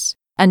is,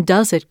 and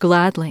does it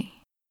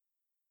gladly.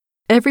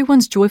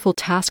 Everyone's joyful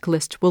task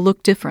list will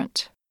look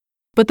different,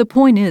 but the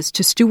point is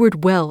to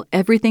steward well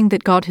everything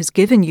that God has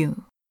given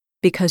you,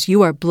 because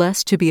you are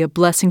blessed to be a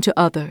blessing to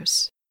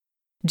others.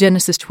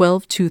 Genesis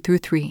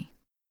 12:2-3.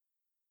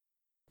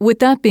 With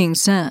that being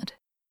said,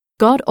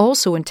 God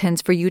also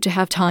intends for you to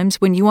have times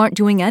when you aren't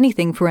doing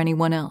anything for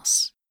anyone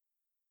else.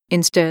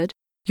 Instead,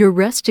 you're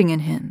resting in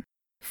Him,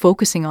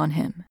 focusing on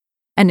Him,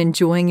 and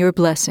enjoying your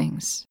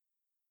blessings.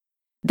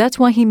 That's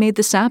why He made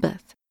the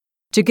Sabbath,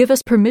 to give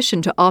us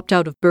permission to opt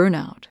out of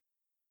burnout.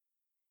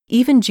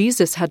 Even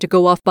Jesus had to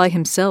go off by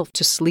Himself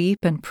to sleep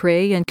and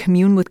pray and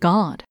commune with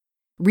God,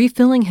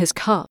 refilling His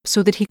cup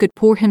so that He could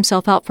pour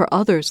Himself out for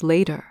others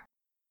later.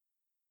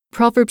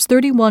 Proverbs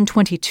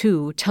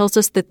 31:22 tells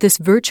us that this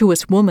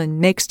virtuous woman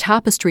makes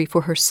tapestry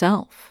for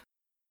herself.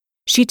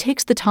 She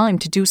takes the time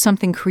to do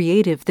something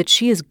creative that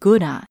she is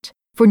good at,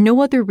 for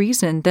no other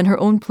reason than her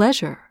own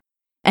pleasure,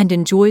 and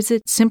enjoys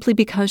it simply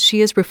because she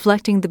is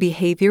reflecting the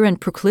behavior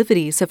and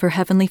proclivities of her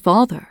Heavenly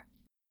Father.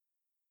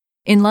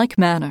 In like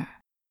manner,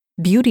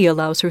 Beauty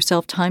allows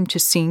herself time to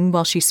sing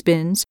while she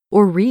spins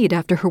or read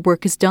after her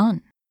work is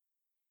done.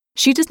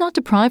 She does not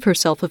deprive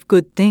herself of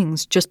good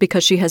things just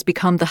because she has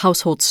become the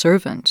household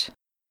servant.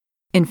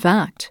 In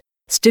fact,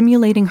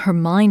 stimulating her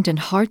mind and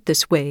heart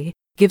this way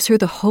gives her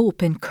the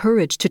hope and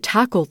courage to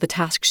tackle the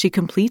tasks she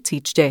completes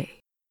each day.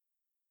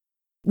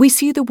 We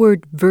see the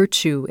word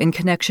virtue in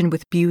connection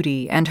with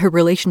Beauty and her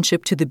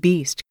relationship to the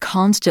beast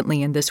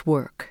constantly in this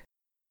work.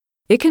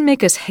 It can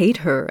make us hate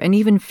her and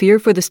even fear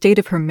for the state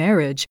of her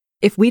marriage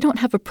if we don't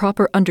have a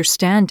proper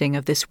understanding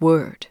of this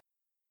word.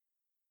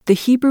 The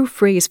Hebrew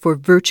phrase for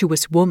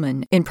virtuous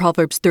woman in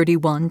Proverbs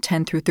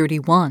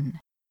 31:10-31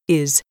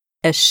 is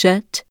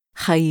Eshet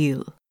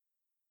Chayil.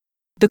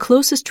 The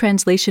closest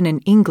translation in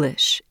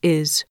English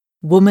is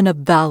woman of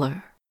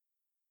valor.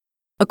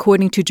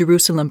 According to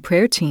Jerusalem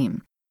Prayer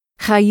Team,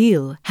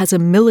 Chayil has a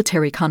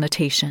military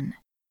connotation.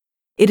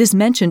 It is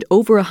mentioned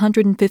over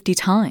 150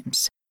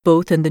 times,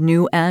 both in the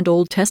New and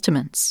Old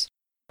Testaments,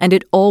 and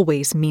it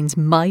always means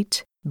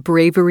might,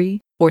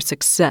 bravery, or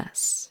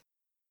success.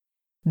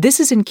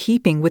 This is in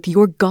keeping with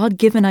your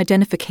God-given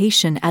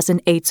identification as an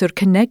Eitzer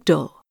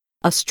Kenegdo,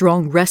 a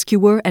strong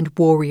rescuer and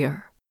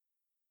warrior.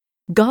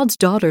 God's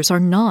daughters are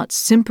not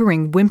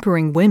simpering,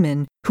 whimpering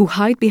women who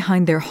hide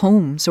behind their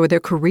homes or their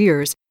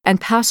careers and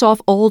pass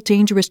off all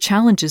dangerous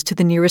challenges to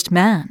the nearest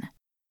man.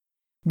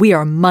 We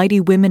are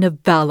mighty women of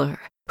valor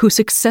who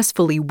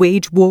successfully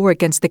wage war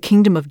against the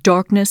kingdom of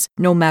darkness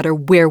no matter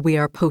where we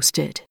are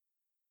posted.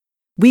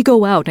 We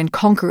go out and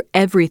conquer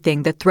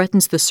everything that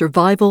threatens the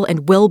survival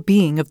and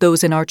well-being of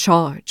those in our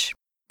charge,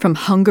 from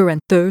hunger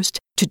and thirst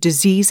to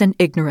disease and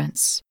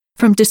ignorance,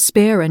 from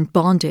despair and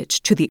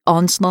bondage to the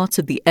onslaughts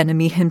of the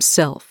enemy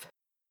himself.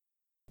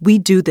 We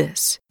do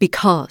this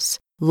because,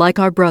 like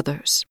our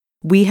brothers,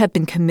 we have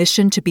been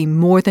commissioned to be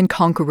more than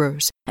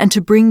conquerors and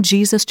to bring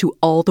Jesus to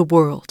all the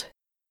world.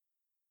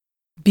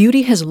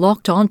 Beauty has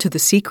locked on to the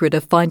secret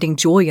of finding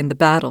joy in the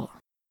battle.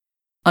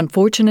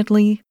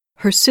 Unfortunately,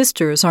 her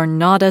sisters are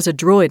not as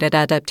adroit at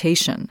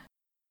adaptation.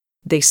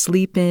 They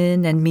sleep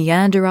in and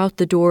meander out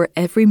the door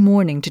every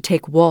morning to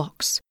take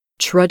walks,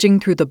 trudging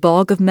through the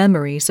bog of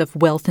memories of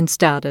wealth and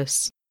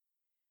status.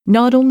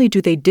 Not only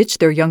do they ditch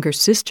their younger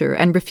sister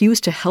and refuse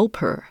to help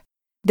her,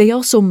 they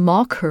also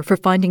mock her for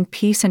finding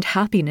peace and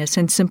happiness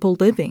in simple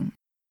living.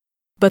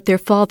 But their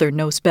father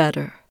knows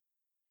better.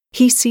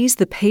 He sees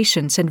the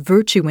patience and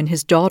virtue in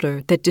his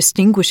daughter that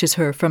distinguishes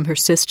her from her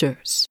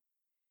sisters.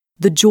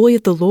 The joy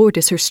of the Lord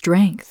is her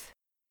strength.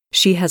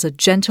 She has a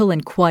gentle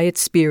and quiet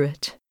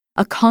spirit,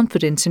 a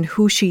confidence in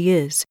who she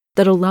is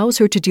that allows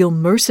her to deal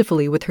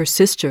mercifully with her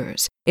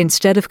sisters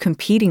instead of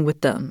competing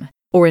with them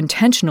or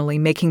intentionally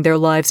making their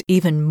lives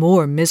even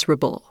more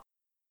miserable.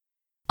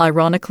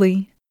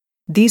 Ironically,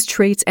 these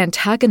traits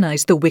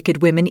antagonize the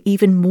wicked women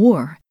even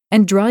more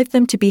and drive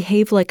them to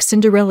behave like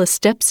Cinderella's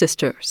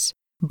stepsisters,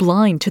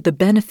 blind to the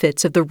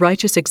benefits of the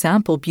righteous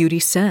example Beauty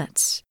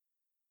sets.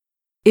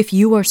 If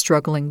you are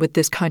struggling with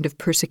this kind of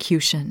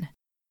persecution,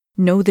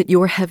 know that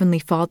your Heavenly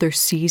Father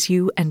sees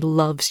you and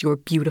loves your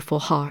beautiful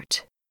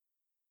heart.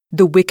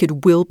 The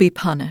wicked will be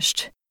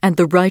punished, and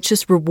the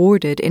righteous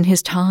rewarded in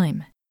His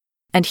time,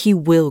 and He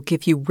will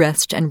give you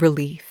rest and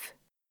relief.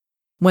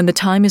 When the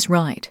time is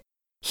right,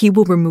 He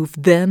will remove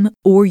them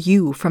or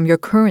you from your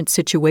current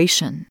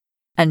situation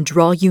and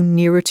draw you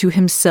nearer to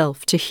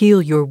Himself to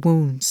heal your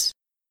wounds.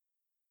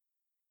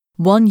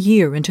 1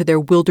 year into their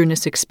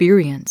wilderness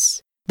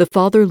experience, the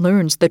father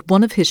learns that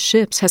one of his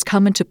ships has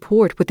come into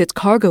port with its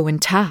cargo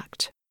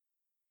intact.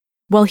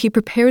 While he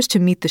prepares to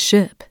meet the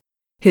ship,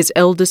 his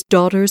eldest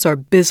daughters are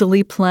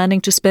busily planning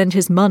to spend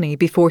his money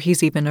before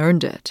he's even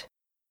earned it.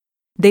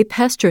 They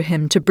pester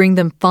him to bring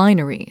them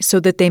finery so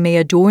that they may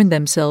adorn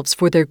themselves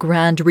for their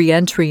grand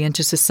re-entry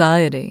into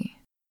society.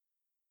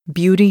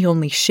 Beauty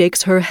only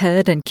shakes her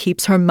head and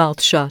keeps her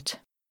mouth shut.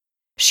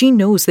 She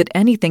knows that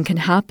anything can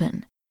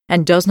happen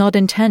and does not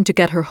intend to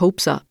get her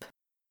hopes up.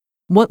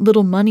 What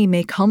little money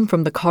may come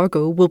from the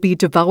cargo will be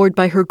devoured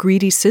by her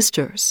greedy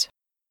sisters.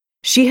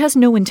 She has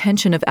no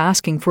intention of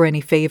asking for any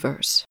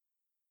favors.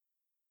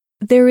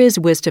 There is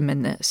wisdom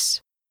in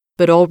this,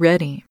 but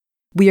already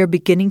we are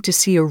beginning to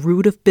see a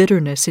root of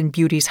bitterness in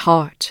Beauty's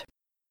heart.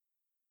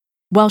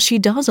 While she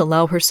does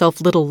allow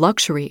herself little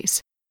luxuries,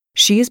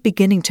 she is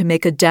beginning to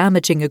make a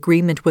damaging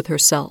agreement with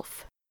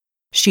herself.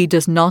 She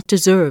does not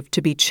deserve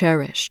to be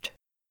cherished.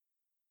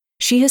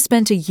 She has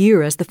spent a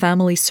year as the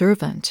family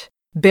servant,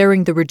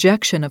 bearing the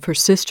rejection of her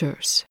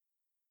sisters.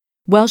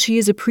 While she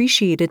is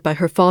appreciated by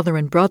her father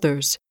and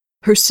brothers,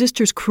 her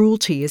sister's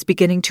cruelty is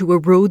beginning to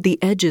erode the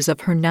edges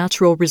of her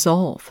natural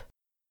resolve.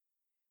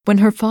 When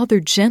her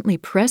father gently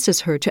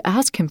presses her to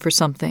ask him for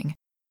something,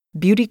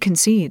 Beauty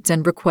concedes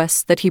and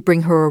requests that he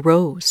bring her a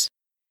rose.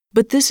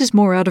 But this is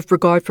more out of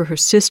regard for her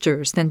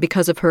sisters than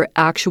because of her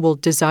actual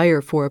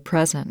desire for a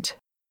present.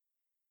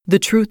 The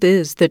truth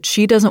is that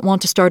she doesn't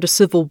want to start a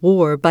civil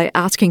war by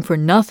asking for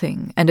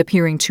nothing and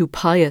appearing too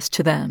pious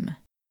to them.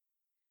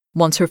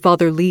 Once her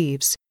father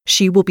leaves,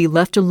 she will be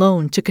left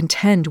alone to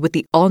contend with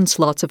the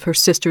onslaughts of her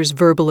sister's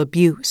verbal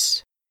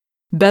abuse.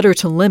 Better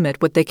to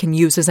limit what they can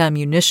use as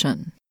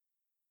ammunition.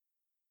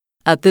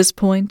 At this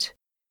point,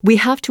 we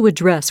have to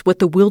address what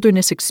the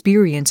wilderness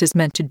experience is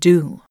meant to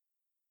do.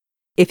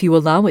 If you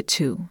allow it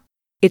to,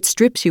 it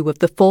strips you of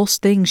the false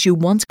things you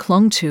once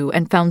clung to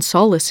and found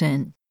solace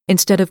in,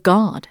 instead of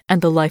God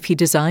and the life He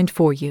designed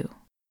for you.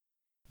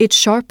 It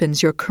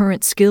sharpens your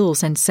current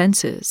skills and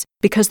senses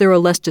because there are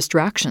less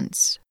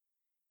distractions.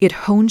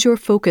 It hones your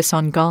focus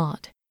on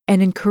God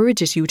and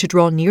encourages you to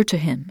draw near to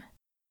Him.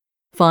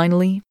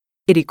 Finally,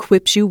 it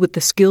equips you with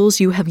the skills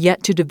you have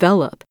yet to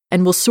develop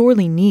and will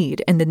sorely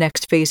need in the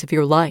next phase of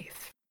your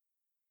life.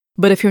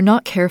 But if you're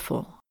not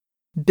careful,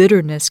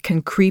 bitterness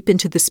can creep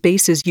into the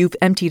spaces you've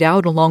emptied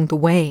out along the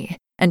way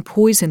and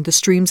poison the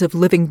streams of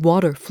living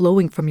water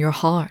flowing from your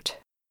heart.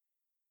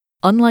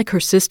 Unlike her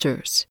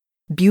sisters,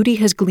 Beauty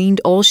has gleaned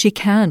all she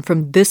can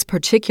from this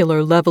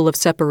particular level of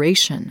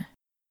separation.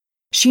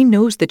 She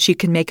knows that she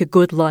can make a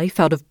good life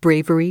out of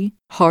bravery,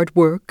 hard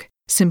work,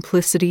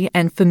 simplicity,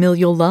 and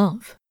familial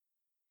love.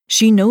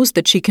 She knows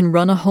that she can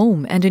run a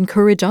home and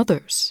encourage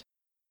others.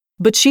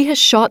 But she has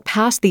shot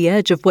past the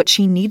edge of what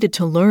she needed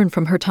to learn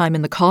from her time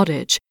in the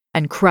cottage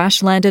and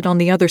crash-landed on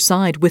the other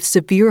side with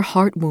severe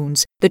heart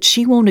wounds that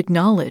she won't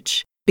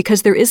acknowledge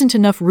because there isn't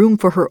enough room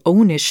for her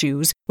own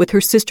issues with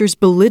her sister's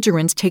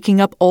belligerence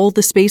taking up all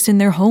the space in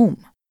their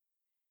home.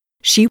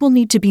 She will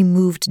need to be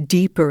moved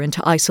deeper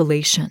into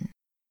isolation,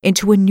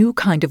 into a new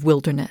kind of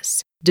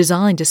wilderness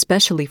designed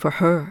especially for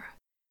her,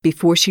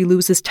 before she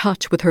loses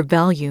touch with her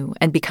value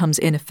and becomes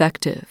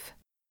ineffective.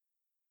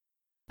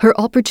 Her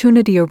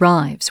opportunity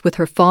arrives with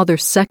her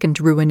father's second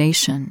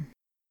ruination.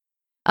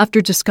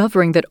 After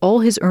discovering that all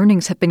his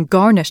earnings have been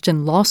garnished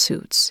in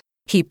lawsuits,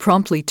 he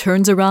promptly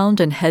turns around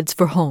and heads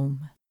for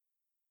home.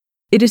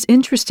 It is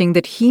interesting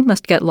that he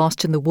must get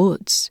lost in the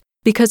woods,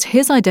 because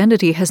his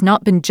identity has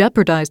not been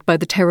jeopardized by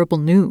the terrible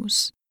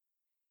news.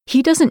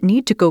 He doesn't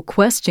need to go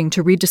questing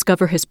to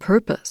rediscover his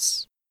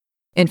purpose.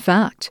 In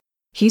fact,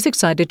 he's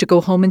excited to go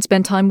home and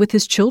spend time with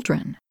his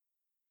children.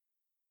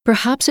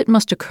 Perhaps it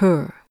must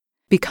occur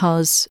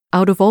because,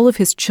 out of all of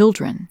his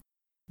children,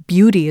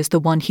 Beauty is the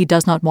one he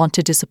does not want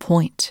to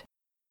disappoint.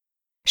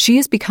 She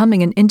is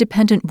becoming an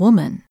independent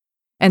woman,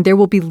 and there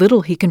will be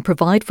little he can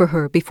provide for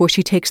her before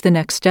she takes the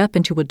next step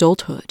into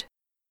adulthood.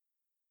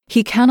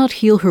 He cannot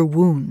heal her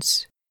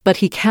wounds, but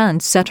he can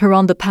set her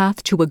on the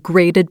path to a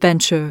great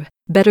adventure,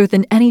 better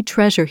than any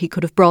treasure he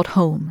could have brought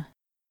home.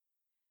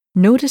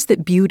 Notice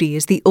that Beauty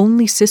is the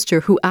only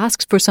sister who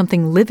asks for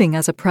something living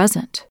as a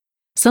present,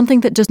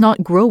 something that does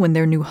not grow in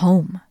their new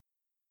home.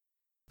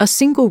 A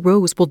single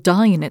rose will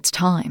die in its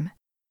time,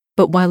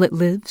 but while it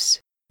lives,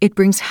 it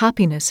brings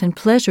happiness and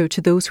pleasure to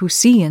those who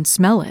see and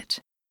smell it.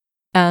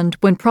 And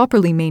when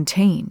properly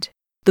maintained,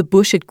 the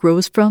bush it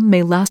grows from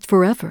may last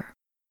forever.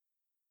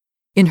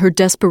 In her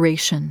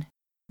desperation,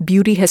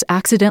 Beauty has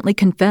accidentally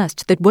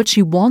confessed that what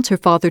she wants her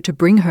father to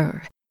bring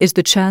her is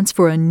the chance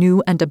for a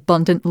new and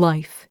abundant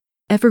life,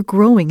 ever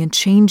growing and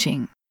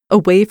changing,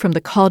 away from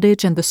the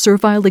cottage and the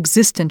servile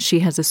existence she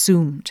has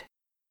assumed.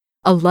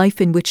 A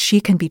life in which she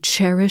can be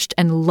cherished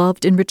and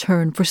loved in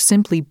return for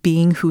simply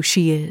being who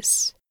she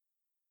is.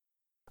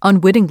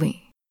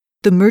 Unwittingly,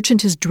 the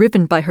merchant is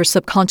driven by her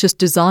subconscious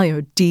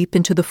desire deep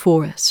into the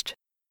forest.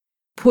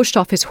 Pushed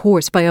off his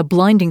horse by a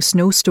blinding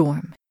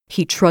snowstorm,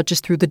 he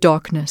trudges through the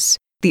darkness,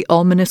 the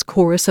ominous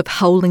chorus of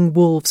howling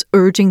wolves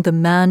urging the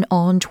man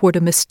on toward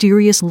a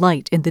mysterious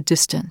light in the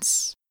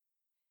distance.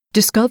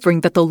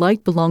 Discovering that the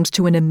light belongs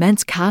to an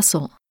immense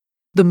castle,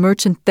 the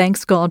merchant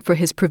thanks God for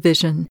his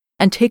provision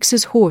and takes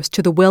his horse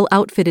to the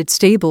well-outfitted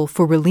stable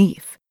for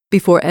relief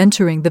before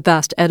entering the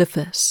vast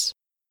edifice.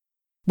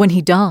 When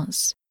he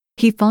does,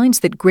 he finds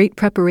that great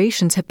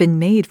preparations have been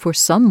made for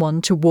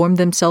someone to warm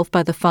themselves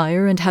by the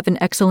fire and have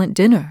an excellent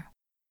dinner.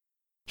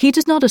 He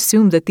does not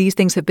assume that these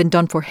things have been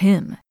done for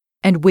him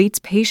and waits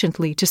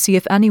patiently to see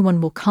if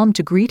anyone will come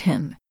to greet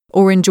him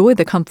or enjoy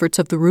the comforts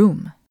of the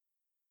room.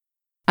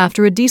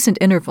 After a decent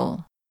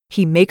interval,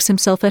 he makes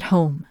himself at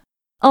home,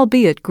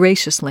 albeit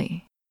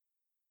graciously.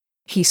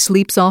 He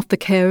sleeps off the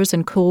cares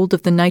and cold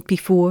of the night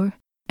before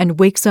and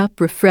wakes up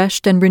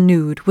refreshed and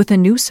renewed with a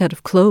new set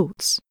of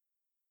clothes.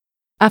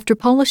 After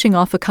polishing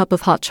off a cup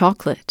of hot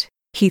chocolate,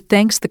 he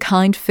thanks the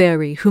kind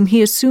fairy whom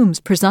he assumes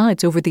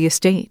presides over the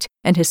estate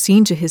and has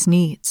seen to his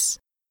needs.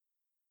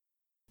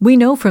 We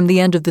know from the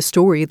end of the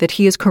story that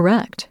he is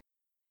correct.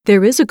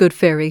 There is a good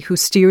fairy who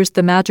steers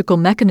the magical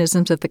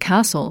mechanisms of the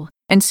castle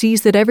and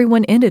sees that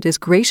everyone in it is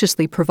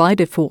graciously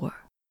provided for.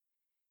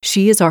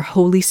 She is our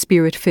Holy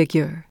Spirit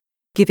figure,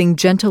 giving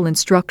gentle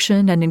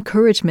instruction and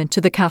encouragement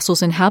to the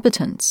castle's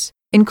inhabitants,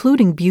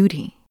 including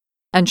Beauty,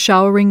 and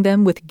showering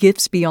them with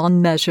gifts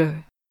beyond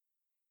measure.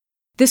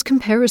 This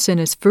comparison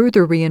is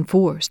further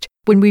reinforced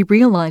when we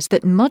realize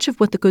that much of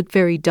what the good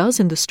fairy does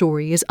in the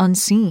story is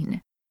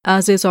unseen,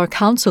 as is our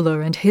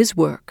counselor and his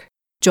work,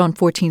 John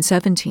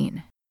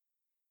 14:17.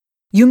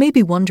 You may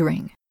be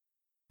wondering,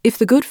 if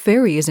the good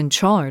fairy is in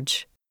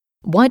charge,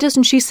 why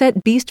doesn't she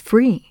set Beast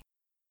free?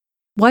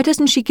 Why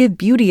doesn't she give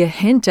Beauty a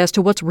hint as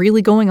to what's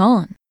really going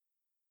on?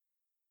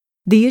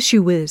 The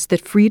issue is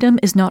that freedom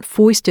is not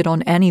foisted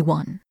on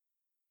anyone.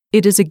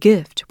 It is a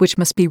gift which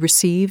must be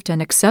received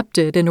and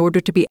accepted in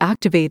order to be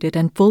activated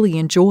and fully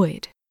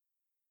enjoyed.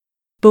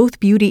 Both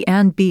Beauty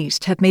and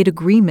Beast have made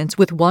agreements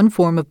with one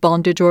form of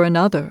bondage or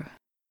another.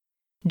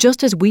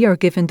 Just as we are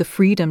given the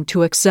freedom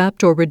to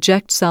accept or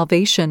reject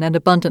salvation and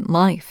abundant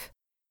life,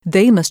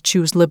 they must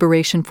choose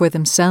liberation for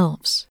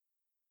themselves.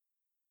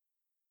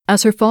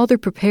 As her father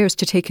prepares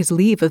to take his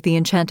leave of the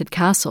enchanted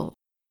castle,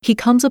 he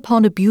comes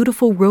upon a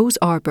beautiful rose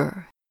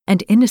arbor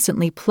and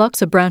innocently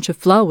plucks a branch of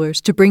flowers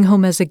to bring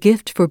home as a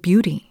gift for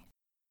Beauty.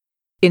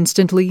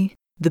 Instantly,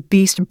 the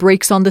Beast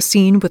breaks on the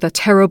scene with a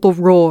terrible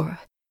roar,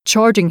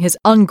 charging his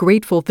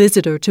ungrateful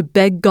visitor to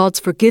beg God's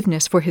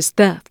forgiveness for his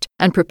theft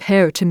and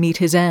prepare to meet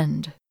his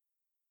end.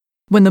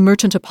 When the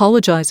merchant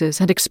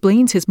apologizes and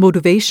explains his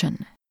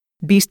motivation,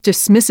 Beast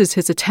dismisses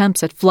his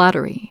attempts at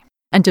flattery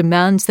and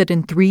demands that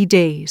in 3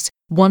 days,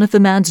 one of the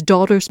man's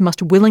daughters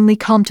must willingly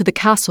come to the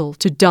castle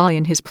to die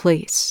in his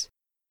place.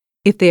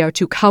 If they are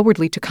too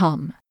cowardly to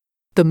come,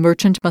 the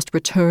merchant must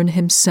return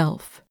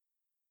himself.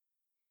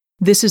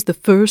 This is the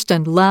first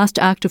and last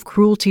act of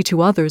cruelty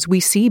to others we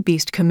see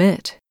Beast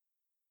commit.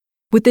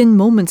 Within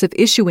moments of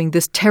issuing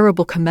this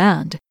terrible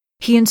command,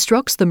 he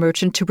instructs the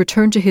merchant to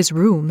return to his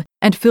room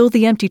and fill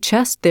the empty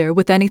chest there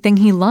with anything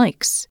he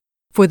likes,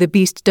 for the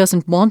Beast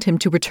doesn't want him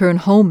to return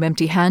home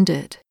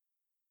empty-handed.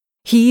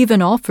 He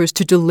even offers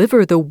to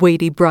deliver the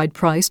weighty bride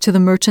price to the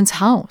merchant's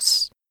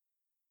house.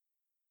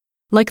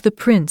 Like the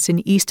prince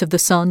in East of the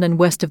Sun and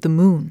West of the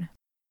Moon,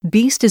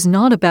 Beast is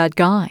not a bad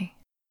guy.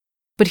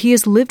 But he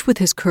has lived with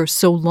his curse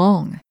so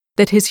long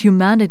that his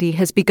humanity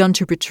has begun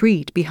to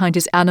retreat behind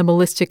his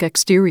animalistic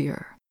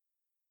exterior.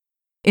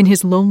 In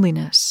his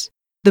loneliness,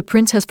 the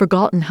prince has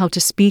forgotten how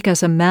to speak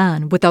as a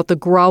man without the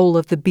growl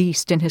of the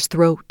beast in his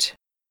throat.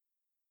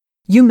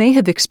 You may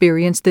have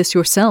experienced this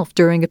yourself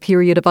during a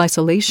period of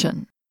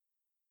isolation.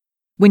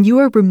 When you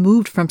are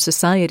removed from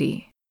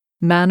society,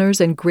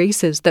 manners and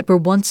graces that were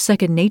once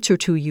second nature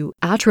to you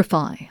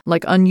atrophy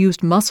like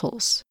unused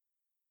muscles.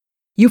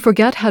 You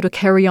forget how to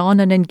carry on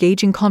an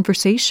engaging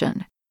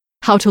conversation,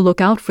 how to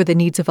look out for the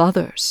needs of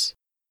others,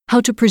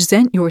 how to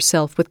present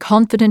yourself with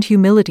confident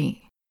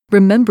humility,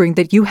 remembering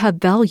that you have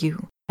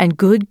value and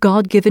good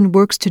God-given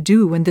works to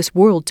do in this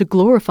world to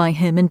glorify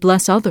Him and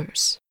bless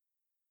others.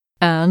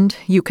 And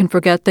you can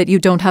forget that you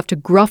don't have to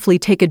gruffly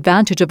take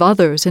advantage of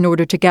others in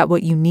order to get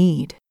what you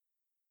need.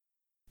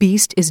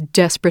 Beast is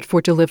desperate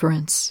for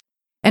deliverance,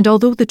 and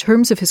although the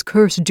terms of his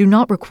curse do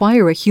not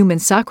require a human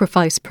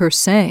sacrifice per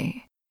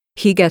se,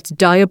 he gets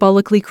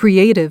diabolically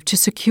creative to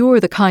secure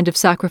the kind of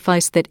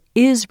sacrifice that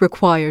is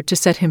required to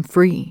set him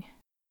free.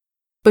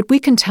 But we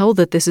can tell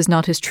that this is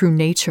not his true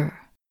nature.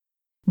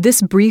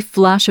 This brief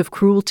flash of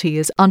cruelty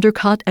is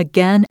undercut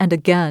again and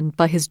again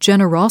by his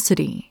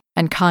generosity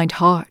and kind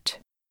heart.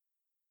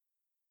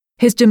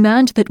 His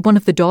demand that one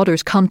of the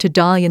daughters come to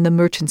die in the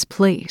merchant's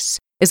place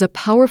is a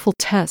powerful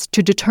test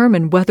to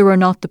determine whether or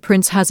not the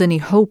prince has any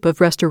hope of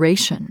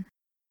restoration.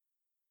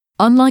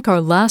 Unlike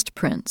our last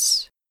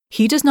prince,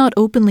 he does not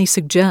openly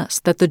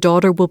suggest that the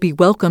daughter will be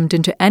welcomed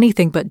into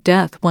anything but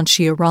death once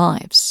she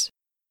arrives.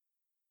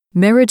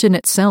 Marriage in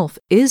itself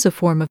is a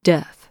form of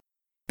death,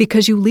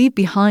 because you leave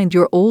behind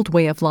your old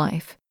way of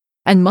life,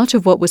 and much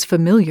of what was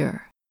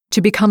familiar, to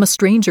become a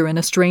stranger in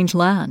a strange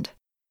land,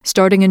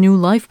 starting a new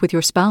life with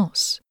your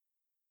spouse.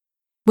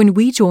 When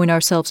we join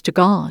ourselves to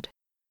God,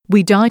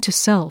 we die to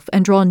self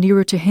and draw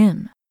nearer to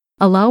Him,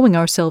 allowing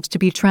ourselves to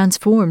be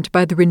transformed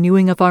by the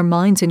renewing of our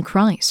minds in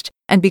Christ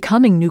and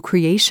becoming new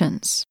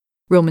creations.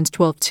 Romans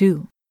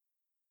 12:2.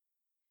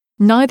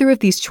 Neither of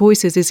these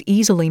choices is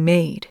easily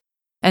made,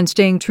 and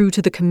staying true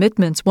to the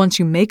commitments once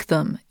you make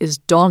them is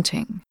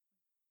daunting.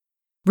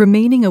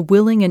 Remaining a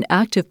willing and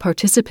active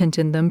participant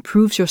in them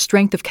proves your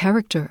strength of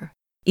character,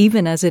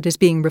 even as it is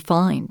being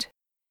refined,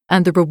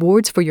 and the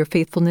rewards for your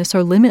faithfulness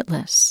are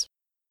limitless.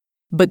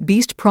 But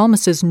Beast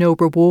promises no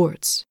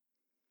rewards.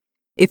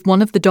 If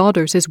one of the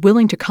daughters is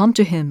willing to come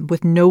to him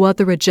with no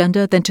other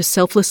agenda than to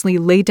selflessly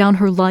lay down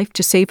her life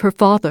to save her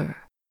father,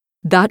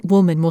 that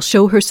woman will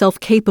show herself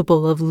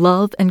capable of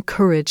love and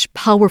courage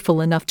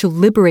powerful enough to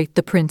liberate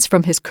the prince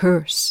from his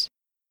curse.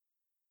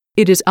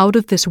 It is out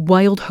of this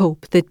wild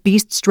hope that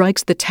Beast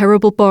strikes the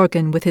terrible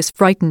bargain with his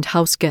frightened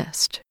house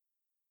guest.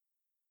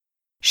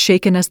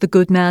 Shaken as the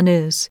good man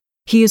is,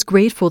 he is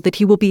grateful that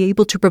he will be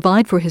able to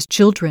provide for his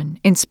children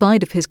in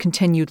spite of his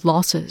continued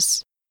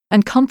losses,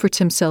 and comforts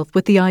himself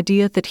with the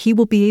idea that he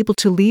will be able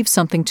to leave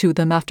something to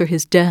them after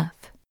his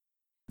death.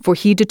 For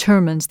he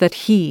determines that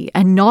he,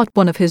 and not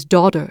one of his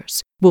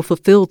daughters, will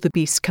fulfill the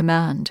Beast's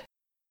command.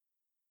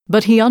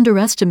 But he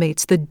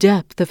underestimates the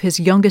depth of his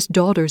youngest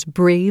daughter's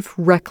brave,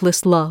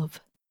 reckless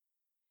love.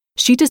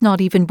 She does not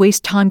even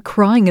waste time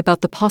crying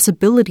about the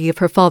possibility of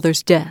her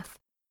father's death.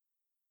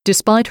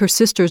 Despite her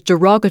sister's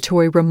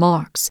derogatory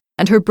remarks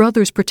and her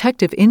brother's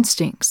protective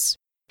instincts,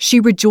 she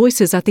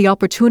rejoices at the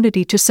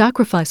opportunity to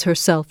sacrifice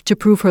herself to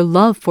prove her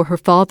love for her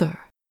father,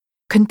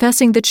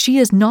 confessing that she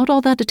is not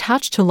all that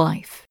attached to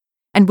life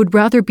and would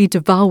rather be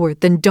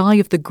devoured than die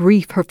of the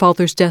grief her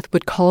father's death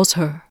would cause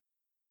her.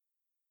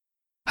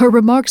 Her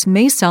remarks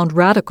may sound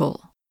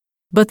radical,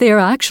 but they are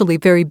actually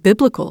very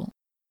biblical.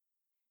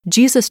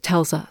 Jesus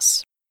tells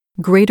us,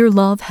 "Greater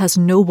love has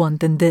no one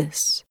than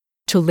this,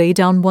 to lay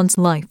down one's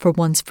life for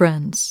one's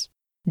friends."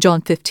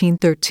 John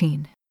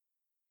 15:13.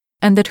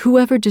 And that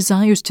whoever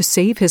desires to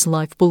save his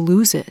life will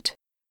lose it,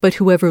 but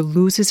whoever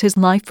loses his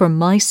life for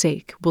my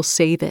sake will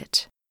save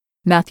it.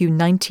 Matthew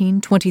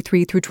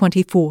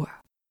 19:23-24.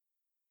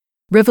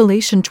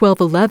 Revelation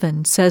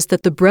 12:11 says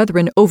that the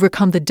brethren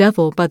overcome the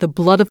devil by the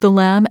blood of the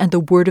Lamb and the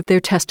word of their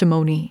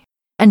testimony,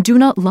 and do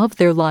not love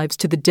their lives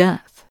to the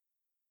death.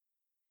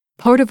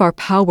 Part of our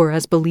power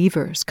as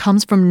believers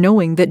comes from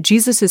knowing that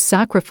Jesus'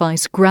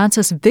 sacrifice grants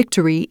us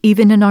victory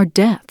even in our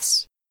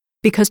deaths,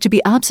 because to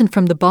be absent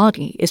from the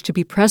body is to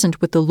be present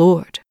with the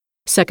Lord.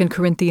 2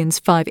 Corinthians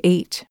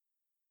 5:8.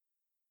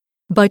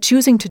 By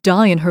choosing to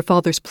die in her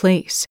father's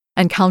place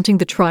and counting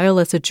the trial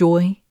as a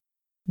joy,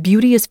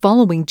 Beauty is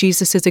following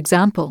Jesus'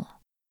 example.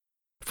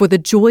 For the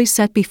joy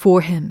set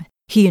before him,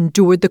 he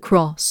endured the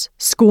cross,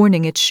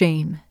 scorning its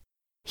shame.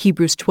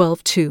 Hebrews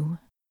 12:2.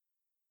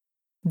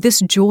 This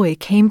joy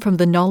came from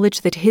the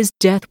knowledge that his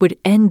death would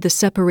end the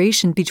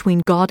separation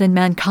between God and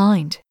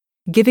mankind,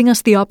 giving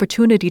us the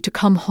opportunity to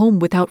come home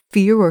without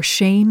fear or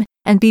shame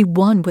and be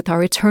one with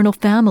our eternal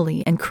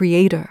family and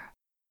Creator.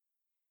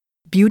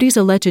 Beauty's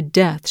alleged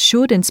death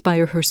should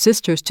inspire her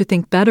sisters to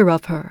think better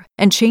of her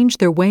and change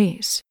their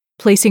ways,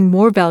 placing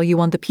more value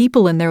on the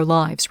people in their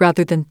lives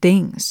rather than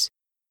things.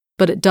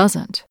 But it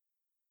doesn't.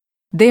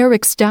 They are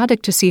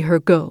ecstatic to see her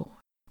go,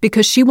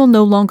 because she will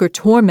no longer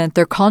torment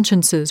their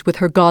consciences with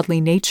her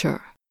godly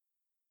nature.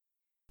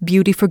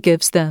 Beauty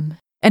forgives them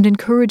and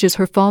encourages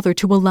her father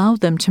to allow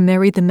them to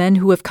marry the men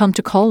who have come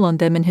to call on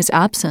them in his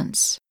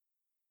absence.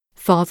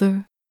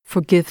 "Father,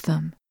 forgive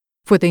them,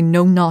 for they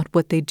know not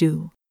what they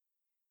do."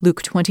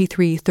 Luke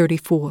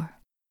 23:34.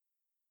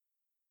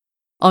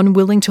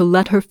 Unwilling to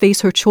let her face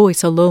her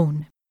choice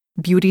alone,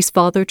 Beauty's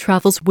father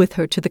travels with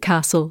her to the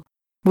castle,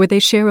 where they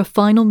share a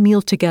final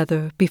meal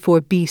together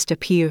before Beast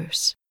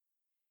appears.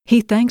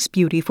 He thanks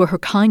Beauty for her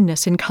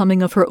kindness in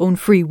coming of her own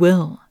free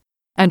will,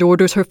 and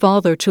orders her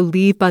father to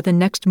leave by the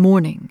next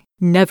morning,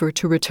 never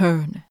to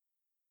return.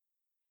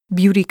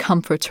 Beauty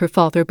comforts her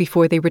father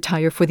before they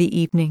retire for the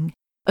evening,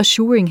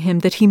 assuring him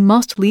that he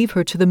must leave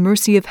her to the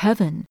mercy of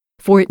heaven,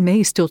 for it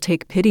may still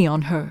take pity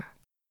on her.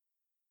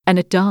 And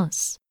it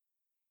does.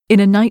 In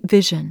a night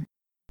vision,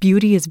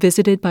 Beauty is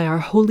visited by our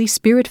Holy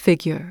Spirit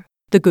figure,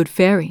 the Good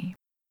Fairy,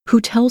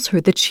 who tells her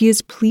that she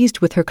is pleased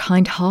with her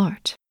kind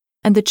heart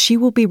and that she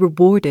will be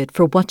rewarded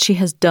for what she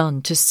has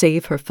done to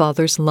save her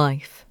father's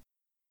life.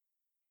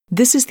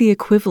 This is the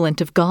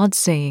equivalent of God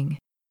saying,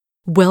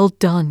 "Well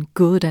done,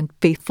 good and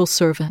faithful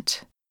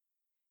servant.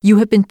 You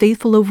have been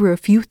faithful over a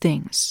few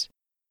things.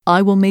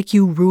 I will make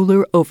you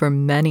ruler over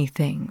many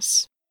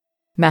things."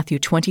 Matthew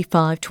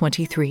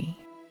 25:23.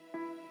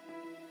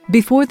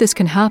 Before this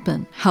can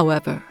happen,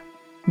 however,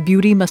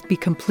 Beauty must be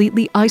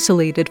completely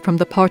isolated from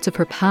the parts of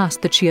her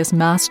past that she has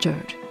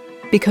mastered,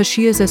 because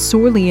she is as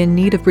sorely in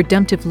need of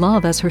redemptive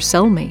love as her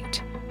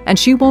cellmate, and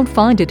she won't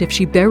find it if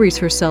she buries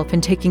herself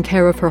in taking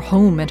care of her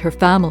home and her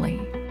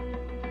family.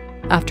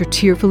 After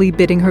tearfully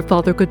bidding her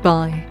father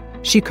goodbye,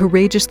 she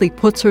courageously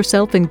puts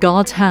herself in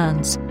God's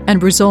hands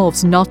and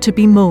resolves not to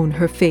bemoan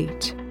her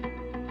fate.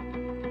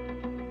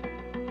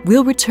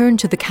 We'll return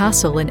to the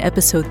castle in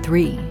episode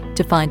 3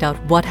 to find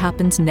out what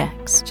happens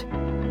next.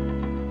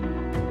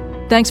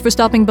 Thanks for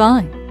stopping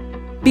by.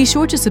 Be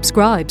sure to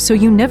subscribe so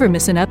you never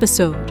miss an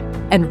episode,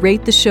 and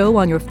rate the show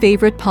on your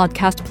favorite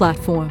podcast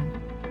platform.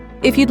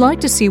 If you'd like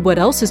to see what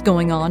else is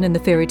going on in the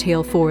fairy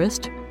tale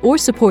forest, or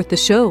support the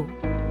show,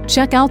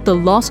 check out the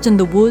Lost in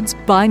the Woods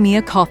Buy Me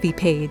a Coffee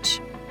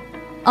page.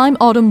 I'm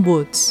Autumn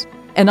Woods,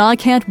 and I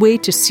can't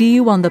wait to see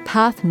you on the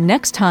path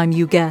next time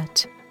you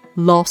get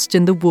lost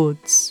in the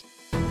woods.